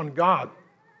affections on God.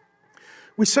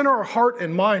 We center our heart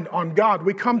and mind on God.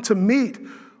 We come to meet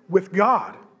with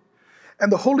God.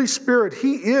 And the Holy Spirit,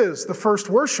 He is the first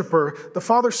worshiper. The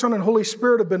Father, Son, and Holy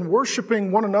Spirit have been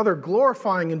worshiping one another,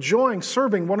 glorifying, enjoying,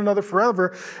 serving one another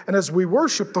forever. And as we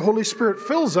worship, the Holy Spirit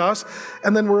fills us.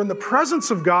 And then we're in the presence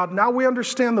of God. Now we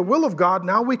understand the will of God.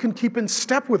 Now we can keep in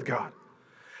step with God.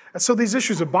 And so these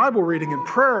issues of Bible reading and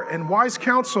prayer and wise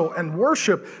counsel and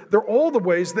worship, they're all the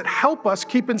ways that help us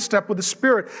keep in step with the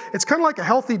Spirit. It's kind of like a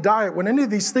healthy diet. When any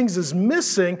of these things is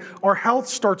missing, our health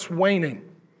starts waning.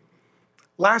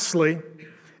 Lastly,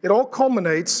 it all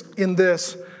culminates in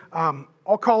this.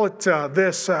 I'll call it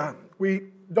this. We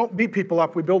don't beat people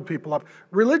up, we build people up.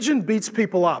 Religion beats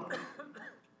people up.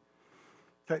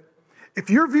 Okay? If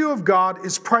your view of God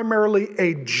is primarily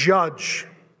a judge,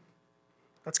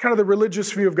 that's kind of the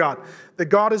religious view of God, that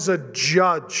God is a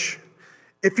judge.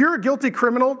 If you're a guilty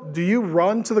criminal, do you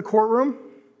run to the courtroom?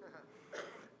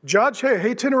 Judge, hey, I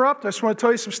hate to interrupt. I just want to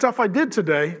tell you some stuff I did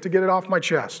today to get it off my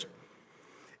chest.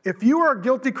 If you are a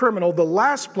guilty criminal, the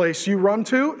last place you run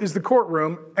to is the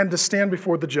courtroom and to stand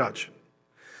before the judge.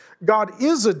 God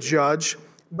is a judge,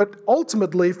 but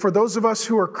ultimately, for those of us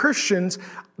who are Christians,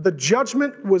 the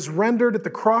judgment was rendered at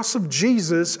the cross of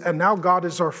Jesus, and now God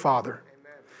is our Father.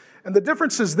 And the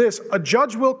difference is this: a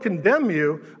judge will condemn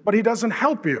you, but he doesn't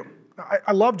help you.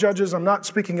 I love judges. I'm not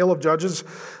speaking ill of judges.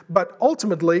 But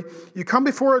ultimately, you come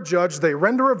before a judge, they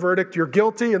render a verdict, you're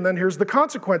guilty, and then here's the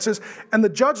consequences. And the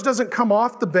judge doesn't come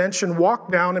off the bench and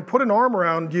walk down and put an arm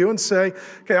around you and say,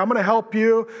 okay, I'm going to help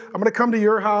you. I'm going to come to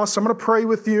your house. I'm going to pray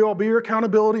with you. I'll be your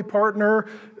accountability partner.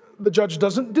 The judge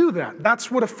doesn't do that. That's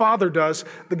what a father does.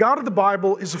 The God of the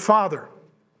Bible is a father.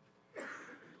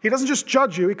 He doesn't just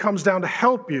judge you, he comes down to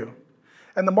help you.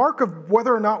 And the mark of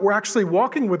whether or not we're actually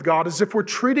walking with God is if we're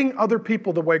treating other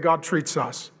people the way God treats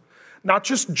us. Not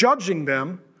just judging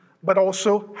them, but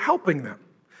also helping them.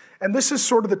 And this is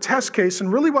sort of the test case.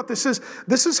 And really what this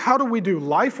is how do we do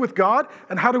life with God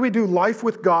and how do we do life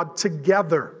with God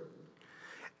together?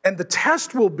 And the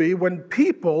test will be when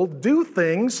people do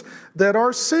things that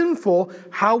are sinful,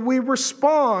 how we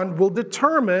respond will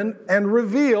determine and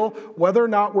reveal whether or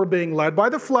not we're being led by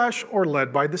the flesh or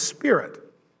led by the Spirit.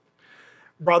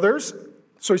 Brothers,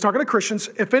 so he's talking to Christians,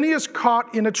 if any is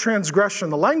caught in a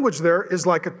transgression, the language there is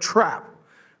like a trap,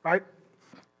 right?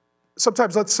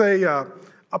 Sometimes, let's say,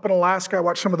 up in Alaska, I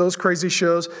watch some of those crazy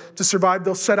shows. To survive,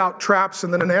 they'll set out traps,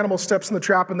 and then an animal steps in the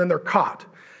trap, and then they're caught.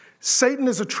 Satan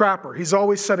is a trapper. He's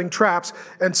always setting traps,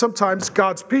 and sometimes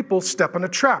God's people step in a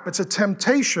trap. It's a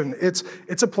temptation. It's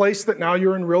a place that now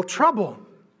you're in real trouble.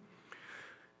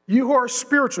 You who are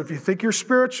spiritual, if you think you're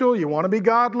spiritual, you want to be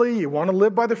godly, you want to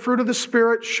live by the fruit of the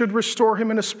Spirit, should restore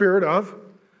him in a spirit of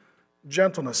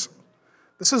gentleness.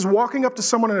 This is walking up to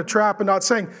someone in a trap and not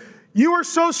saying, "You are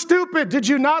so stupid. Did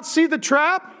you not see the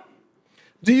trap?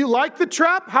 Do you like the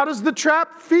trap? How does the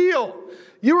trap feel?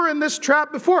 You were in this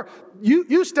trap before.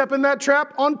 You step in that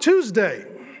trap on Tuesday."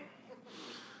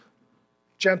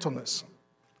 Gentleness.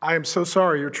 I am so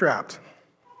sorry you're trapped.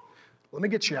 Let me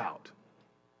get you out.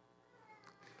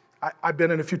 I've been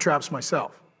in a few traps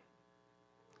myself.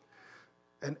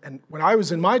 And when I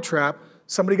was in my trap,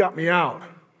 somebody got me out.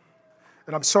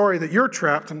 And I'm sorry that you're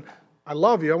trapped, and I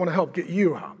love you. I want to help get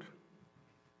you out.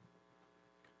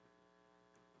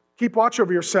 Keep watch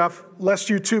over yourself, lest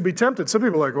you too be tempted. Some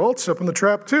people are like, well, let's step in the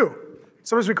trap too.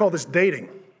 Sometimes we call this dating,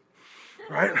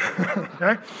 right?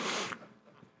 Okay?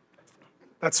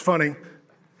 That's funny.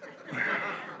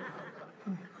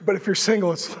 But if you're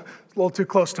single, it's a little too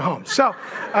close to home. So,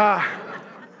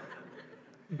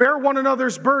 bear one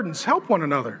another's burdens. Help one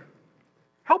another.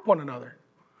 Help one another.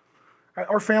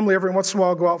 Our family, every once in a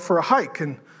while, go out for a hike,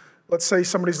 and let's say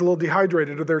somebody's a little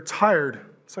dehydrated or they're tired.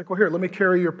 It's like, well, here, let me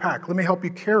carry your pack. Let me help you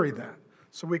carry that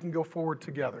so we can go forward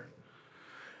together.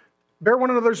 Bear one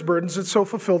another's burdens and so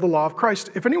fulfill the law of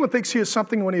Christ. If anyone thinks he is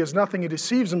something when he is nothing, he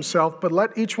deceives himself, but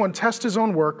let each one test his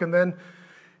own work, and then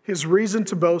his reason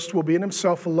to boast will be in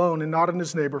himself alone and not in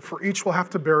his neighbor, for each will have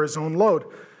to bear his own load.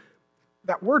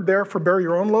 That word there for bear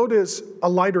your own load is a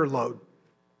lighter load.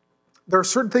 There are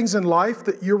certain things in life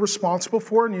that you're responsible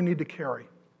for and you need to carry.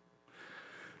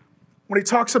 When he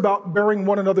talks about bearing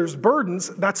one another's burdens,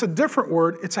 that's a different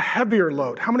word. It's a heavier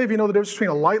load. How many of you know the difference between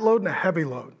a light load and a heavy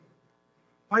load?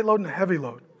 Light load and a heavy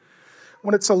load.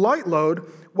 When it's a light load,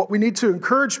 what we need to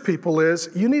encourage people is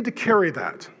you need to carry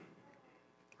that,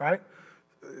 right?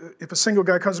 If a single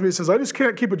guy comes to me and says, I just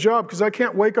can't keep a job because I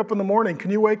can't wake up in the morning.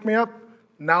 Can you wake me up?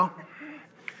 No.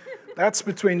 That's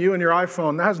between you and your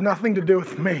iPhone. That has nothing to do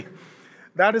with me.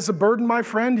 That is a burden, my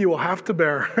friend, you will have to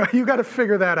bear. You got to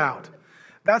figure that out.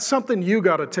 That's something you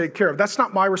got to take care of. That's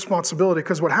not my responsibility,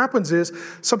 because what happens is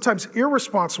sometimes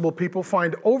irresponsible people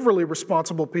find overly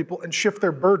responsible people and shift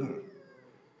their burden.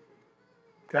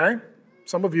 Okay?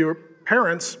 Some of you are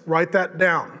parents, write that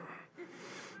down.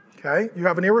 Okay? You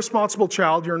have an irresponsible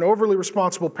child, you're an overly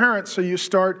responsible parent, so you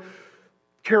start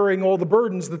carrying all the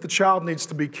burdens that the child needs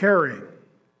to be carrying.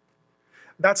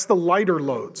 That's the lighter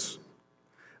loads.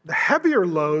 The heavier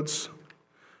loads,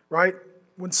 right?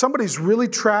 When somebody's really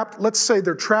trapped, let's say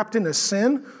they're trapped in a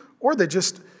sin, or they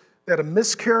had a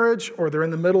miscarriage, or they're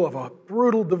in the middle of a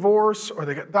brutal divorce, or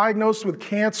they got diagnosed with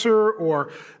cancer,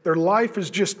 or their life is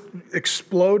just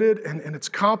exploded and it's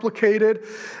complicated,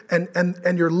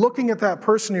 and you're looking at that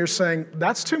person and you're saying,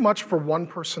 that's too much for one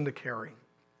person to carry.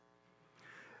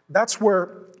 That's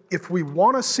where, if we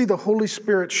want to see the Holy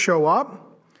Spirit show up,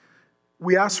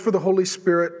 we ask for the Holy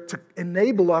Spirit to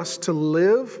enable us to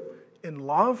live in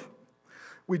love.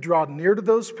 We draw near to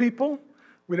those people.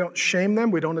 We don't shame them.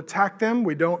 We don't attack them.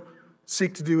 We don't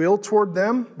seek to do ill toward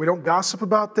them. We don't gossip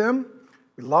about them.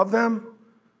 We love them.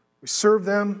 We serve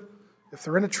them. If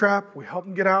they're in a trap, we help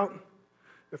them get out.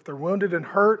 If they're wounded and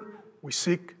hurt, we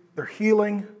seek their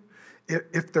healing.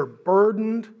 If they're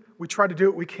burdened, we try to do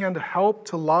what we can to help,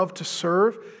 to love, to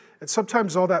serve. And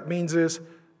sometimes all that means is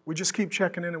we just keep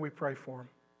checking in and we pray for them.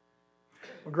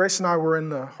 When Grace and I were in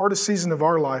the hardest season of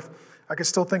our life, I can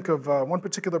still think of one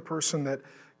particular person that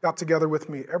got together with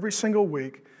me every single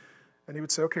week, and he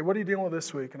would say, okay, what are you dealing with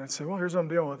this week? And I'd say, well, here's what I'm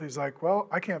dealing with. He's like, well,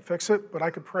 I can't fix it, but I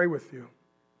could pray with you.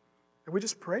 And we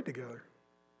just prayed together.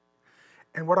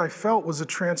 And what I felt was a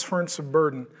transference of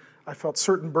burden. I felt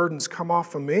certain burdens come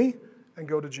off of me and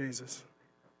go to Jesus.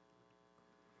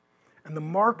 And the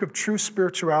mark of true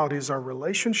spirituality is our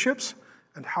relationships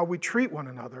and how we treat one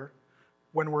another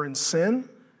when we're in sin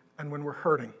and when we're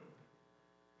hurting.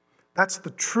 That's the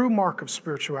true mark of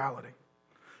spirituality.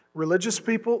 Religious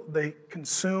people, they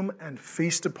consume and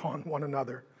feast upon one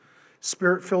another.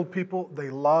 Spirit-filled people, they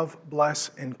love,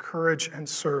 bless, encourage, and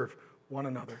serve one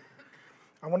another.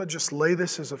 I want to just lay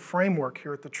this as a framework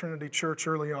here at the Trinity Church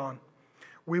early on.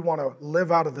 We want to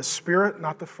live out of the Spirit,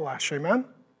 not the flesh. Amen?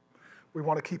 We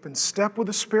want to keep in step with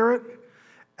the Spirit.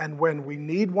 And when we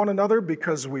need one another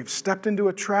because we've stepped into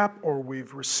a trap or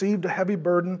we've received a heavy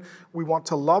burden, we want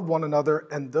to love one another.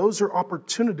 And those are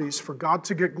opportunities for God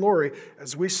to get glory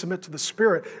as we submit to the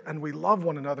Spirit and we love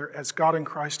one another as God in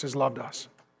Christ has loved us.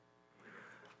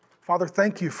 Father,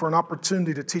 thank you for an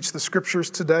opportunity to teach the Scriptures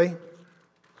today.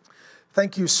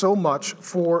 Thank you so much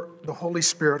for the Holy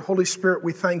Spirit. Holy Spirit,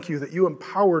 we thank you that you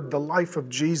empowered the life of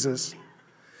Jesus,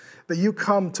 that you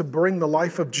come to bring the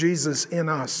life of Jesus in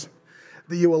us,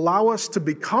 that you allow us to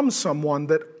become someone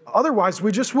that otherwise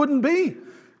we just wouldn't be,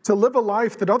 to live a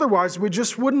life that otherwise we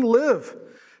just wouldn't live,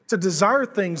 to desire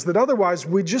things that otherwise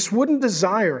we just wouldn't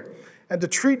desire, and to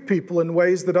treat people in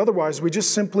ways that otherwise we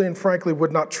just simply and frankly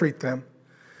would not treat them.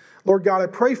 Lord God, I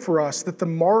pray for us that the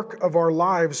mark of our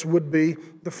lives would be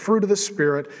the fruit of the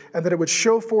Spirit, and that it would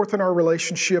show forth in our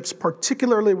relationships,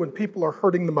 particularly when people are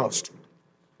hurting the most.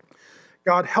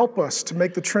 God, help us to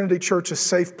make the Trinity Church a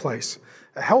safe place,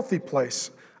 a healthy place,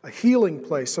 a healing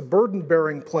place, a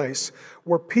burden-bearing place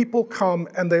where people come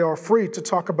and they are free to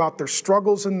talk about their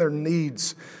struggles and their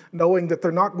needs, knowing that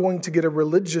they're not going to get a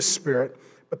religious spirit,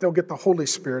 but they'll get the Holy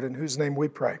Spirit, in whose name we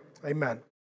pray. Amen.